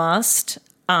isn't a must.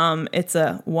 It's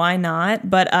a why not,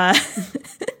 but I'll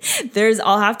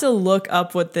have to look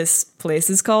up what this place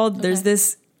is called. Okay. There's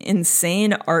this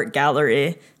insane art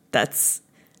gallery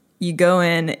you go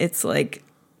in, it's like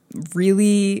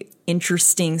really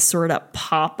interesting sort of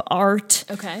pop art.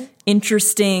 Okay.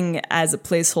 Interesting as a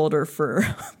placeholder for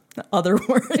other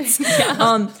words.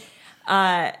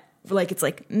 Like it's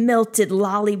like melted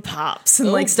lollipops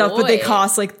and stuff, but they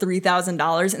cost like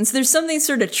 $3,000. And so there's something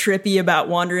sort of trippy about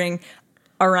wandering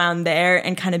around there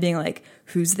and kind of being like,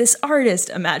 who's this artist?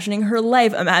 Imagining her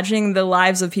life, imagining the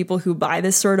lives of people who buy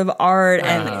this sort of art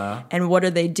and what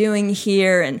are they doing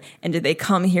here? And did they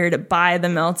come here to buy the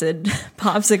melted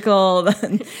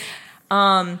popsicle?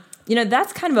 You know,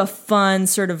 that's kind of a fun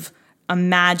sort of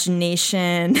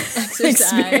imagination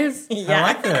exercise. I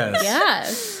like this.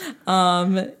 Yes.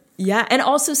 Yeah, and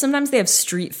also sometimes they have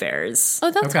street fairs. Oh,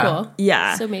 that's cool.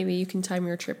 Yeah. So maybe you can time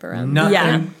your trip around.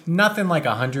 Nothing like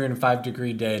a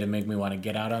 105-degree day to make me want to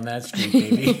get out on that street,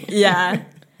 baby. Yeah.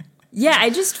 Yeah,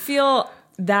 I just feel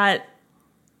that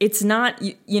it's not,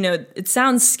 you know, it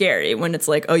sounds scary when it's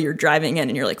like, oh, you're driving in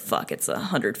and you're like, fuck, it's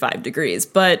 105 degrees.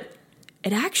 But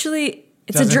it actually,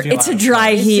 it's a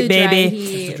dry heat,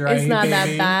 baby. It's not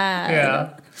that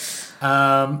bad.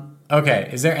 Yeah. Okay,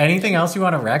 is there anything else you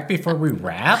want to wreck before we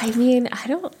wrap? I mean,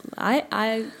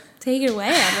 I take it away.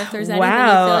 I don't know if there's anything you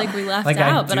feel like we left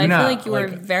out, but I feel like you were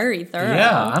very thorough.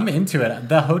 Yeah, I'm into it.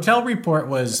 The hotel report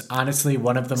was honestly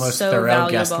one of the most thorough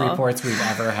guest reports we've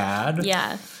ever had.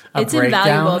 Yeah. It's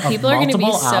invaluable. People are going to be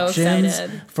so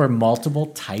excited. For multiple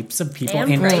types of people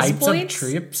and types points. of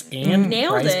trips and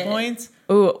price points.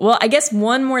 Ooh, well, I guess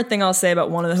one more thing I'll say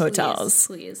about one of the hotels,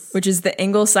 please. Which is the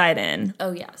Ingleside Inn.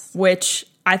 Oh, yes. Which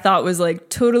I thought was like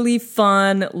totally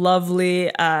fun, lovely,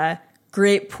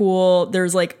 great pool.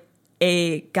 There's like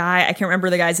a guy, I can't remember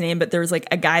the guy's name, but there was like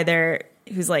a guy there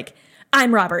who's like,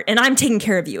 I'm Robert and I'm taking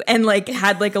care of you. And like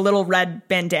had like a little red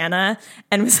bandana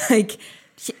and was like,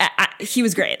 he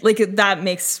was great. Like that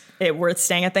makes it worth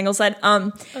staying at the Ingleside.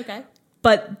 Okay.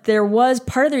 But there was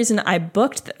part of the reason I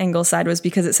booked the Ingleside was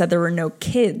because it said there were no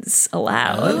kids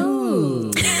allowed.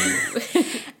 Oh.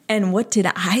 And what did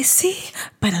I see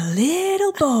but a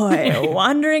little boy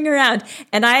wandering around?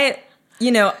 And I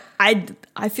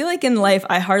feel like in life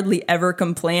I hardly ever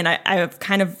complain. I've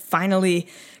kind of finally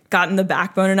gotten the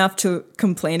backbone enough to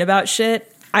complain about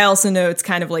shit. I also know it's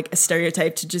kind of like a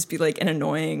stereotype to just be like an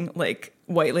annoying like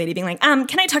white lady being like,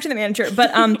 can I talk to the manager?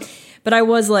 But I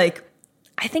was like,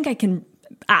 I think I can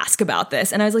ask about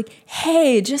this. And I was like,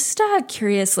 hey, just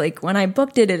curious, like when I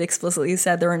booked it, it explicitly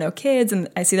said there were no kids, and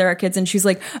I see there are kids. And she's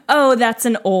like, oh, that's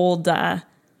an old,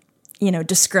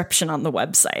 description on the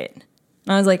website.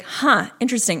 And I was like, huh,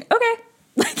 interesting. Okay.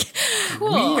 Like,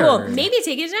 cool. Maybe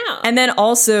take it down. And then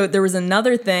also there was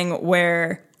another thing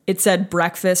where it said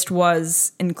breakfast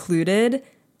was included,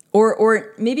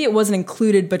 or maybe it wasn't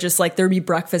included, but just like there'd be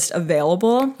breakfast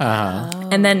available.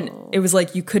 And then it was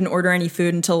like you couldn't order any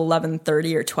food until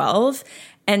 11:30 or 12.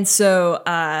 And so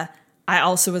I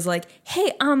also was like,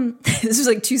 hey, this was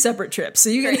like 2 separate trips. So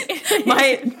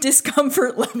my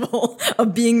discomfort level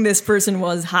of being this person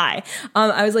was high.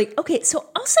 I was like, okay, so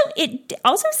it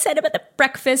also said about the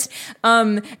breakfast.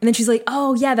 And then she's like,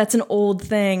 oh yeah, that's an old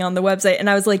thing on the website. And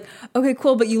I was like, okay,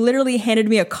 cool. But you literally handed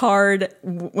me a card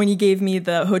when you gave me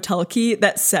the hotel key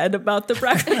that said about the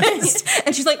breakfast.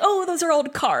 And she's like, oh, those are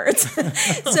old cards.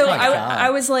 So I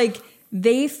was like,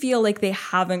 they feel like they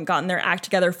haven't gotten their act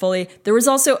together fully. There was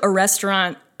also a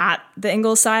restaurant at the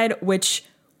Ingleside, which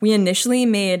we initially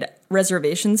made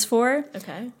reservations for.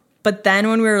 Okay. But then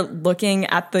when we were looking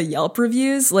at the Yelp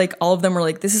reviews, like all of them were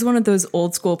like, this is one of those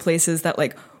old school places that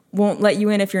like won't let you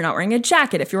in if you're not wearing a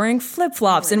jacket, if you're wearing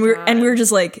flip-flops. And we were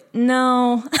just like,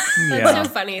 no. That's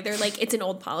so funny. They're like, it's an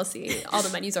old policy. All the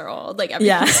menus are old. Like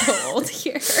everything's so old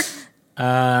here.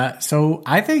 So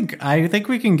I think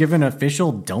we can give an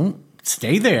official don't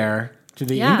stay there to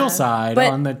the Ingleside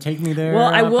on the Take Me There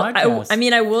podcast.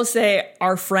 I will say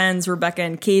our friends Rebecca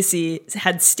and Casey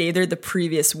had stayed there the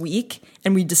previous week,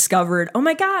 and we discovered, oh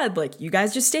my God, like you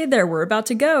guys just stayed there. We're about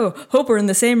to go. Hope we're in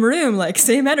the same room, like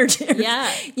same energy.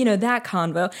 Yeah. That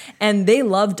convo. And they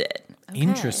loved it. Okay.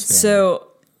 Interesting. So,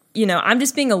 I'm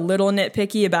just being a little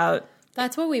nitpicky about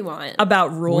that's what we want.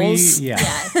 About rules.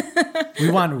 We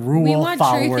want rule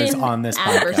followers on this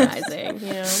advertising,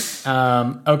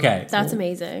 okay. That's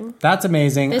amazing. That's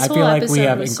amazing. I feel like we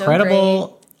have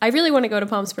incredible... So I really want to go to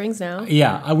Palm Springs now.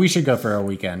 Yeah, we should go for a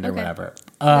weekend or whatever.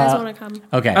 You guys want to come?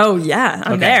 Okay. Oh, yeah.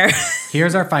 I'm there.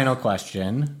 Here's our final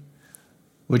question.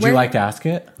 Would you like to ask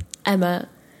it? Emma,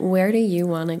 where do you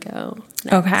want to go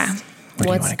next? Okay.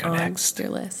 What's on your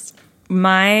list?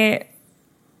 My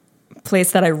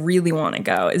place that I really want to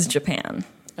go is Japan.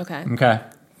 Okay.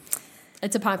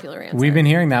 It's a popular answer. We've been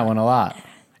hearing that one a lot.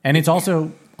 And it's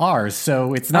also ours,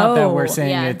 so it's not that we're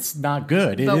saying it's not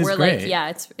good. It is great.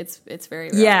 Like, it's very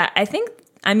real. Yeah, I think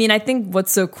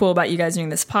what's so cool about you guys doing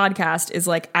this podcast is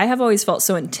like I have always felt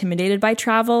so intimidated by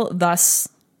travel, thus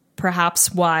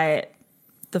perhaps why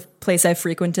the place I've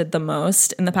frequented the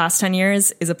most in the past 10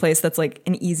 years is a place that's like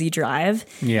an easy drive.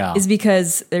 Yeah. Is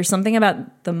because there's something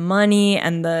about the money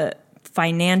and the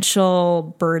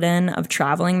financial burden of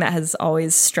traveling that has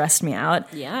always stressed me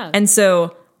out. Yeah. And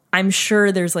so I'm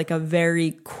sure there's like a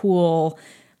very cool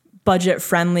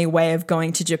budget-friendly way of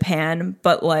going to Japan,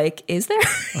 but like, is there?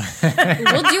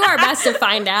 We'll do our best to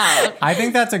find out. I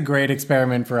think that's a great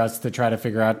experiment for us to try to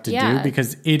figure out to do,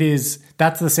 because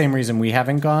that's the same reason we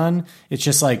haven't gone. It's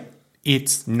just like,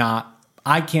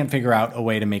 I can't figure out a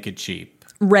way to make it cheap.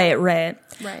 Right.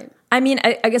 I mean,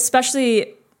 I guess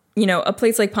especially, a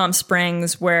place like Palm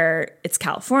Springs where it's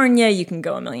California, you can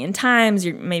go a million times.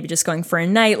 You're maybe just going for a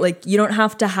night. Like you don't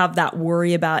have to have that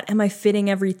worry about, am I fitting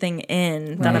everything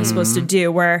in that I'm supposed to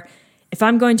do? Where if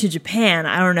I'm going to Japan,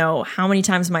 I don't know how many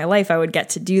times in my life I would get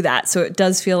to do that. So it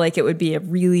does feel like it would be a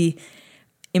really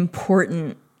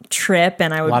important trip,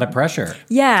 and I would a lot of pressure.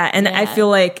 Yeah. And I feel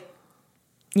like,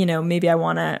 maybe I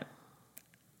want to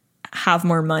have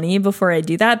more money before I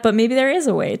do that, but maybe there is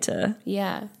a way to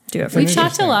do it. We've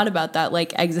talked a lot about that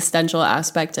like existential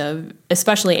aspect of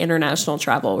especially international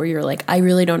travel, where you're like, I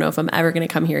really don't know if I'm ever going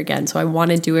to come here again, so I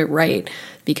want to do it right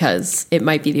because it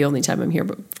might be the only time I'm here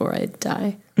before I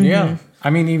die. Yeah. I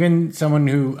mean, even someone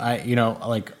who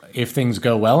like if things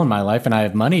go well in my life and I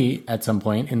have money at some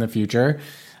point in the future,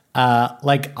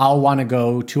 like I'll want to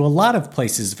go to a lot of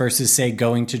places versus say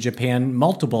going to Japan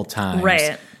multiple times.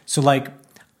 Right. So like,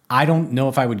 I don't know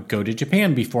if I would go to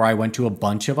Japan before I went to a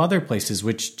bunch of other places,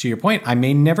 which to your point, I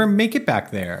may never make it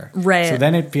back there. Right. So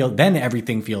then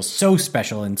everything feels so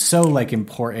special and so like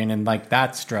important and like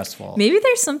that's stressful. Maybe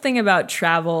there's something about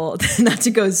travel, not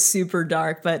to go super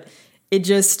dark, but it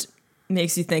just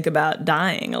makes you think about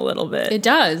dying a little bit. It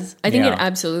does. I think it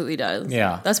absolutely does.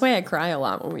 Yeah. That's why I cry a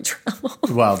lot when we travel.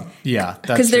 Well, yeah.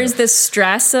 Because there's this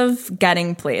stress of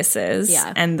getting places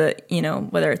and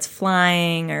whether it's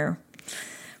flying or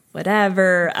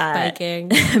whatever,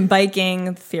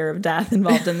 biking, fear of death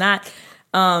involved in that.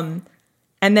 And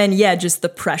then, just the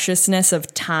preciousness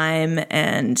of time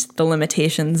and the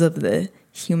limitations of the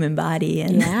human body.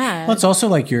 And Yeah. Well, it's also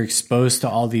like you're exposed to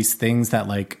all these things that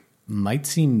like might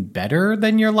seem better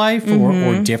than your life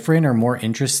or different or more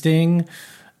interesting.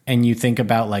 And you think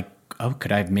about like, oh,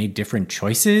 could I have made different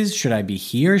choices? Should I be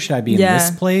here? Should I be in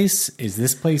this place? Is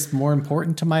this place more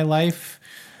important to my life?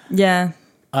 Yeah.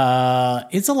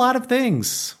 It's a lot of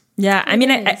things. Yeah. I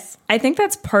mean, I think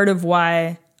that's part of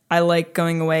why I like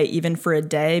going away even for a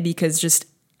day, because just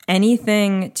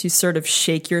anything to sort of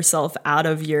shake yourself out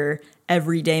of your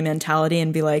everyday mentality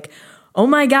and be like, oh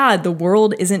my God, the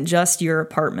world isn't just your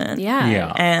apartment.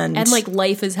 Yeah. And like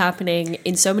life is happening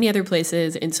in so many other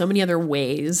places, in so many other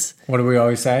ways. What do we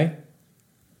always say?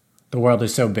 The world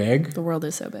is so big. The world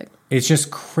is so big. It's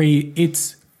just crazy.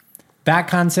 It's that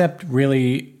concept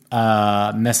really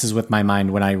messes with my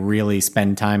mind when I really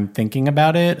spend time thinking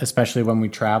about it, especially when we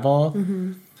travel.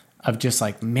 Of just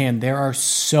like, man, there are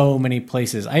so many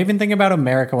places. I even think about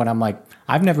America when I'm like,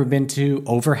 I've never been to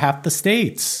over half the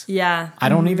states. yeah. I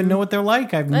don't even know what they're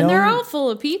like. And they're all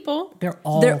full of people. They're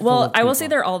all Well, full of I will people. say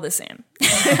they're all the same.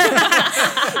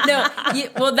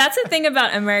 Well, that's the thing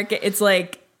about America. It's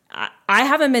like, I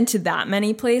haven't been to that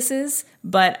many places,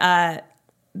 but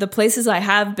the places I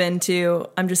have been to,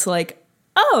 I'm just like,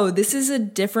 oh, this is a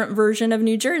different version of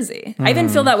New Jersey. I even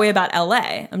feel that way about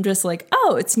LA. I'm just like,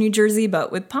 oh, it's New Jersey,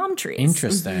 but with palm trees.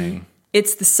 Interesting.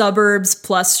 It's the suburbs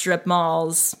plus strip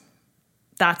malls.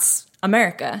 That's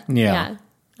America. Yeah.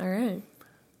 All right.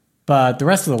 But the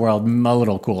rest of the world, a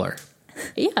little cooler.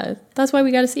 Yeah. That's why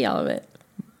we got to see all of it.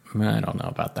 I don't know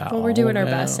about that. Well, we're doing our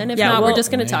best. And if Yeah, not, well, we're just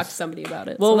going to talk to somebody about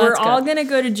it. Well, So we're that's all good. going to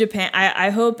go to Japan. I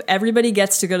hope everybody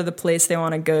gets to go to the place they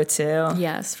want to go to.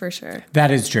 Yes, for sure.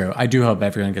 That is true. I do hope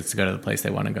everyone gets to go to the place they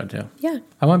want to go to. Yeah.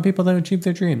 I want people to achieve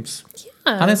their dreams. Yeah.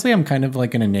 Honestly, I'm kind of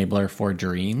like an enabler for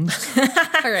dreams.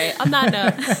 All right. On that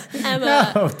note,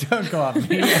 Emma. Oh, don't go off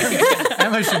me.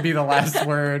 Emma should be the last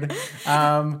word.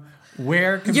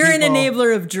 Where can You're an people-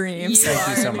 enabler of dreams.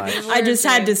 Thank you so much. I just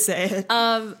had to say it.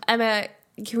 Emma,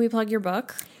 can we plug your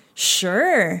book?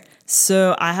 Sure.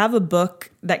 So I have a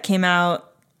book that came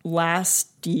out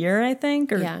last year, I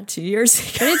think, or Yeah. 2 years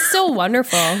But ago. it's still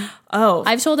wonderful. Oh,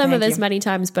 I've told Emma thank this you. many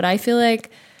times, but I feel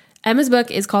like Emma's book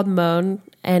is called Moan,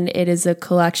 and it is a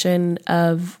collection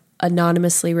of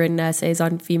anonymously written essays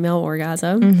on female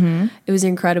orgasm. It was an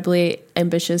incredibly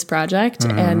ambitious project,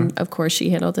 and of course she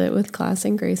handled it with class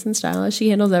and grace and style as she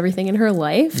handles everything in her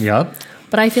life. Yep.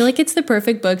 But I feel like it's the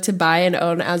perfect book to buy and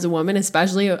own as a woman,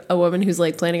 especially a woman who's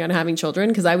like planning on having children.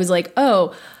 Because I was like,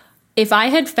 oh, if I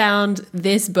had found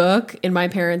this book in my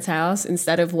parents' house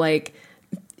instead of like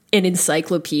an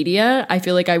encyclopedia, I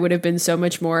feel like I would have been so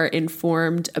much more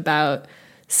informed about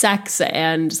sex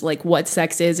and like what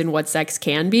sex is and what sex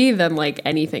can be than like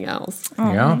anything else.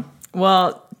 Yeah.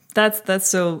 Well, that's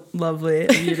so lovely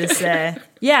of you to say.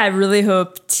 Yeah, I really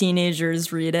hope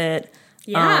teenagers read it.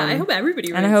 I hope everybody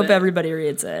reads And I hope it. everybody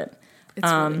reads it. It's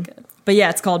really good. But yeah,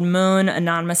 it's called Moon,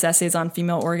 Anonymous Essays on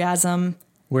Female Orgasm.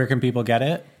 Where can people get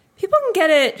it? People can get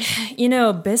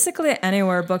it, basically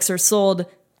anywhere books are sold.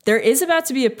 There is about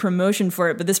to be a promotion for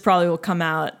it, but this probably will come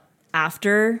out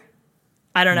after.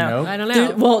 I don't know. Nope. I don't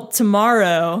know. Well,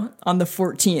 tomorrow on the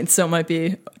 14th, so it might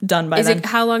be done by then.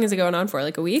 How long is it going on for?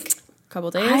 Like a week? A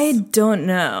couple days? I don't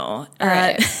know. All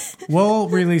right. We'll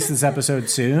release this episode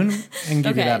soon and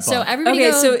give you Okay, that book. so everybody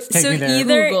Okay, go. so me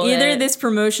there. Google either it. this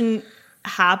promotion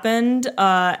happened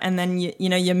and then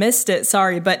you missed it.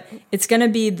 Sorry, but it's gonna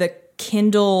be the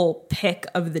Kindle pick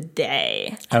of the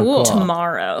day Oh, cool.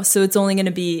 tomorrow. So it's only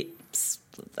gonna be,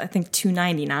 I think,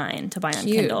 $2.99 to buy on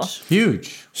Huge. Kindle.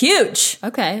 Huge.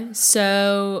 Okay,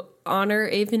 so honor,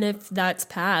 even if that's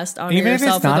passed, honor Even if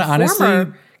yourself it's not, with a honestly,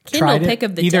 former Kindle try to pick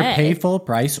of the either day. pay full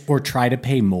price or try to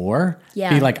pay more. Yeah.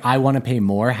 Be like, I want to pay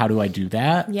more. How do I do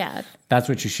that? Yeah. That's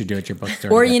what you should do at your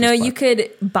bookstore. Or to get this you book.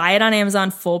 could buy it on Amazon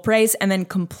full price and then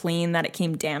complain that it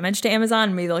came damaged to Amazon.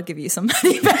 And maybe they'll give you some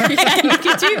money back. Yeah, you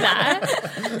could do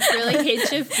that. Really hate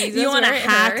Jeff Bezos. You want to where it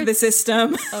hack hurts. the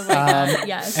system? Oh my god,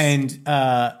 yes. And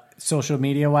social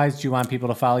media wise, do you want people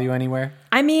to follow you anywhere?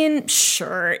 I mean,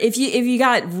 sure. If you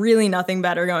got really nothing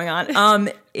better going on,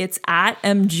 it's at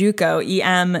Mjuko,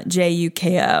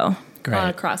 EMJUKO. Great.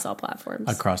 Across all platforms.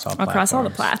 Across all Across all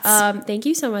the platforms. plats. Thank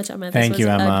you so much, Emma. Thank this you,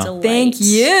 was Emma. A delight. Thank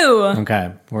you.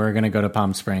 Okay. We're going to go to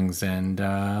Palm Springs and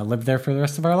live there for the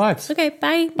rest of our lives. Okay,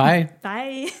 bye. Bye.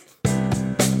 Bye.